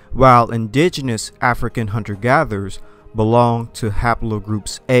 while indigenous African hunter-gatherers belong to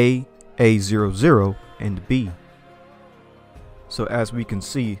haplogroups A, A00, and B. So as we can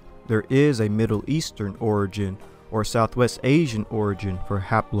see, there is a Middle Eastern origin or Southwest Asian origin for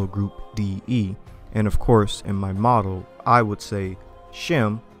haplogroup DE, and of course in my model I would say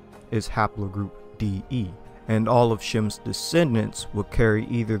Shem is haplogroup DE, and all of Shem's descendants will carry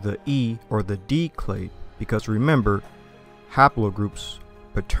either the E or the D clade, because remember, haplogroups,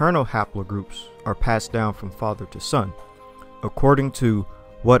 paternal haplogroups, are passed down from father to son. According to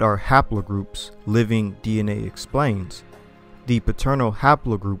What Are Haplogroups, Living DNA explains, the paternal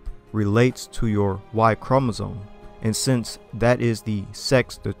haplogroup relates to your Y chromosome, and since that is the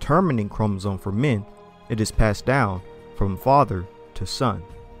sex-determining chromosome for men, it is passed down from father to son.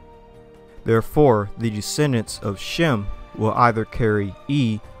 Therefore, the descendants of Shem will either carry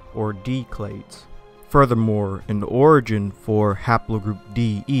E or D clades. Furthermore, an origin for haplogroup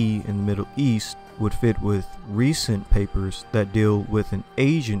DE in the Middle East would fit with recent papers that deal with an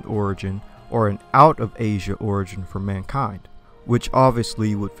Asian origin or an out-of-Asia origin for mankind, which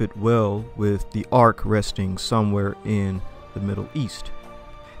obviously would fit well with the ark resting somewhere in the Middle East,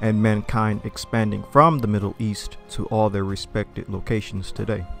 and mankind expanding from the Middle East to all their respective locations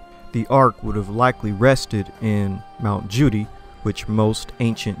today. The ark would have likely rested in Mount Judy, which most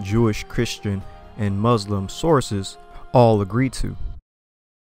ancient Jewish, Christian, and Muslim sources all agree to.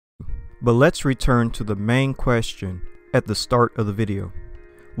 But let's return to the main question at the start of the video.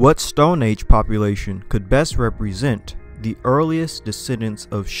 What Stone Age population could best represent the earliest descendants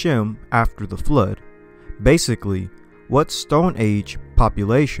of Shem after the flood? Basically, what Stone Age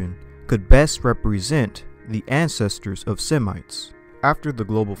population could best represent the ancestors of Semites? After the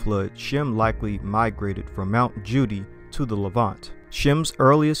global flood, Shem likely migrated from Mount Judy to the Levant. Shem's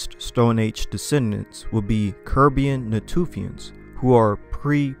earliest Stone Age descendants will be Caribbean Natufians, who are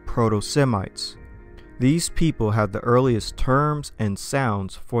pre-Proto-Semites. These people have the earliest terms and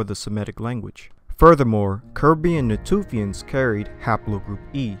sounds for the Semitic language. Furthermore, Caribbean Natufians carried haplogroup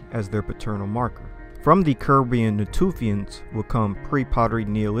E as their paternal marker. From the Caribbean Natufians will come pre-pottery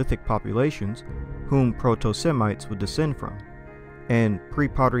Neolithic populations, whom Proto-Semites would descend from, and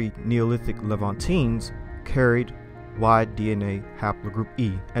pre-pottery Neolithic Levantines carried Y-DNA haplogroup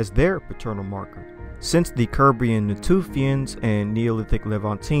E as their paternal marker. Since the Caribbean Natufians and Neolithic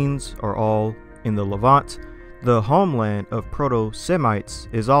Levantines are all in the Levant, the homeland of Proto-Semites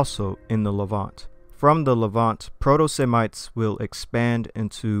is also in the Levant. From the Levant, Proto-Semites will expand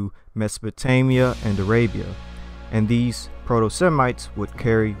into Mesopotamia and Arabia. and these Proto-Semites would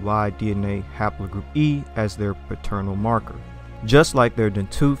carry Y DNA haplogroup E as their paternal marker, just like their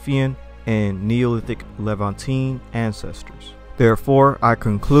Natufian and Neolithic Levantine ancestors. Therefore, I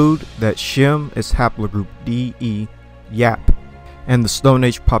conclude that Shem is haplogroup DE Yap, and the Stone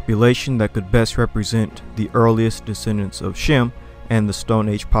Age population that could best represent the earliest descendants of Shem, and the Stone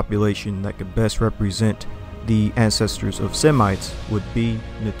Age population that could best represent the ancestors of Semites would be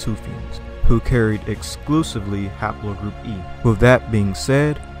Natufians, who carried exclusively haplogroup E. With that being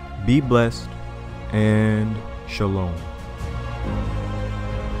said, be blessed and Shalom.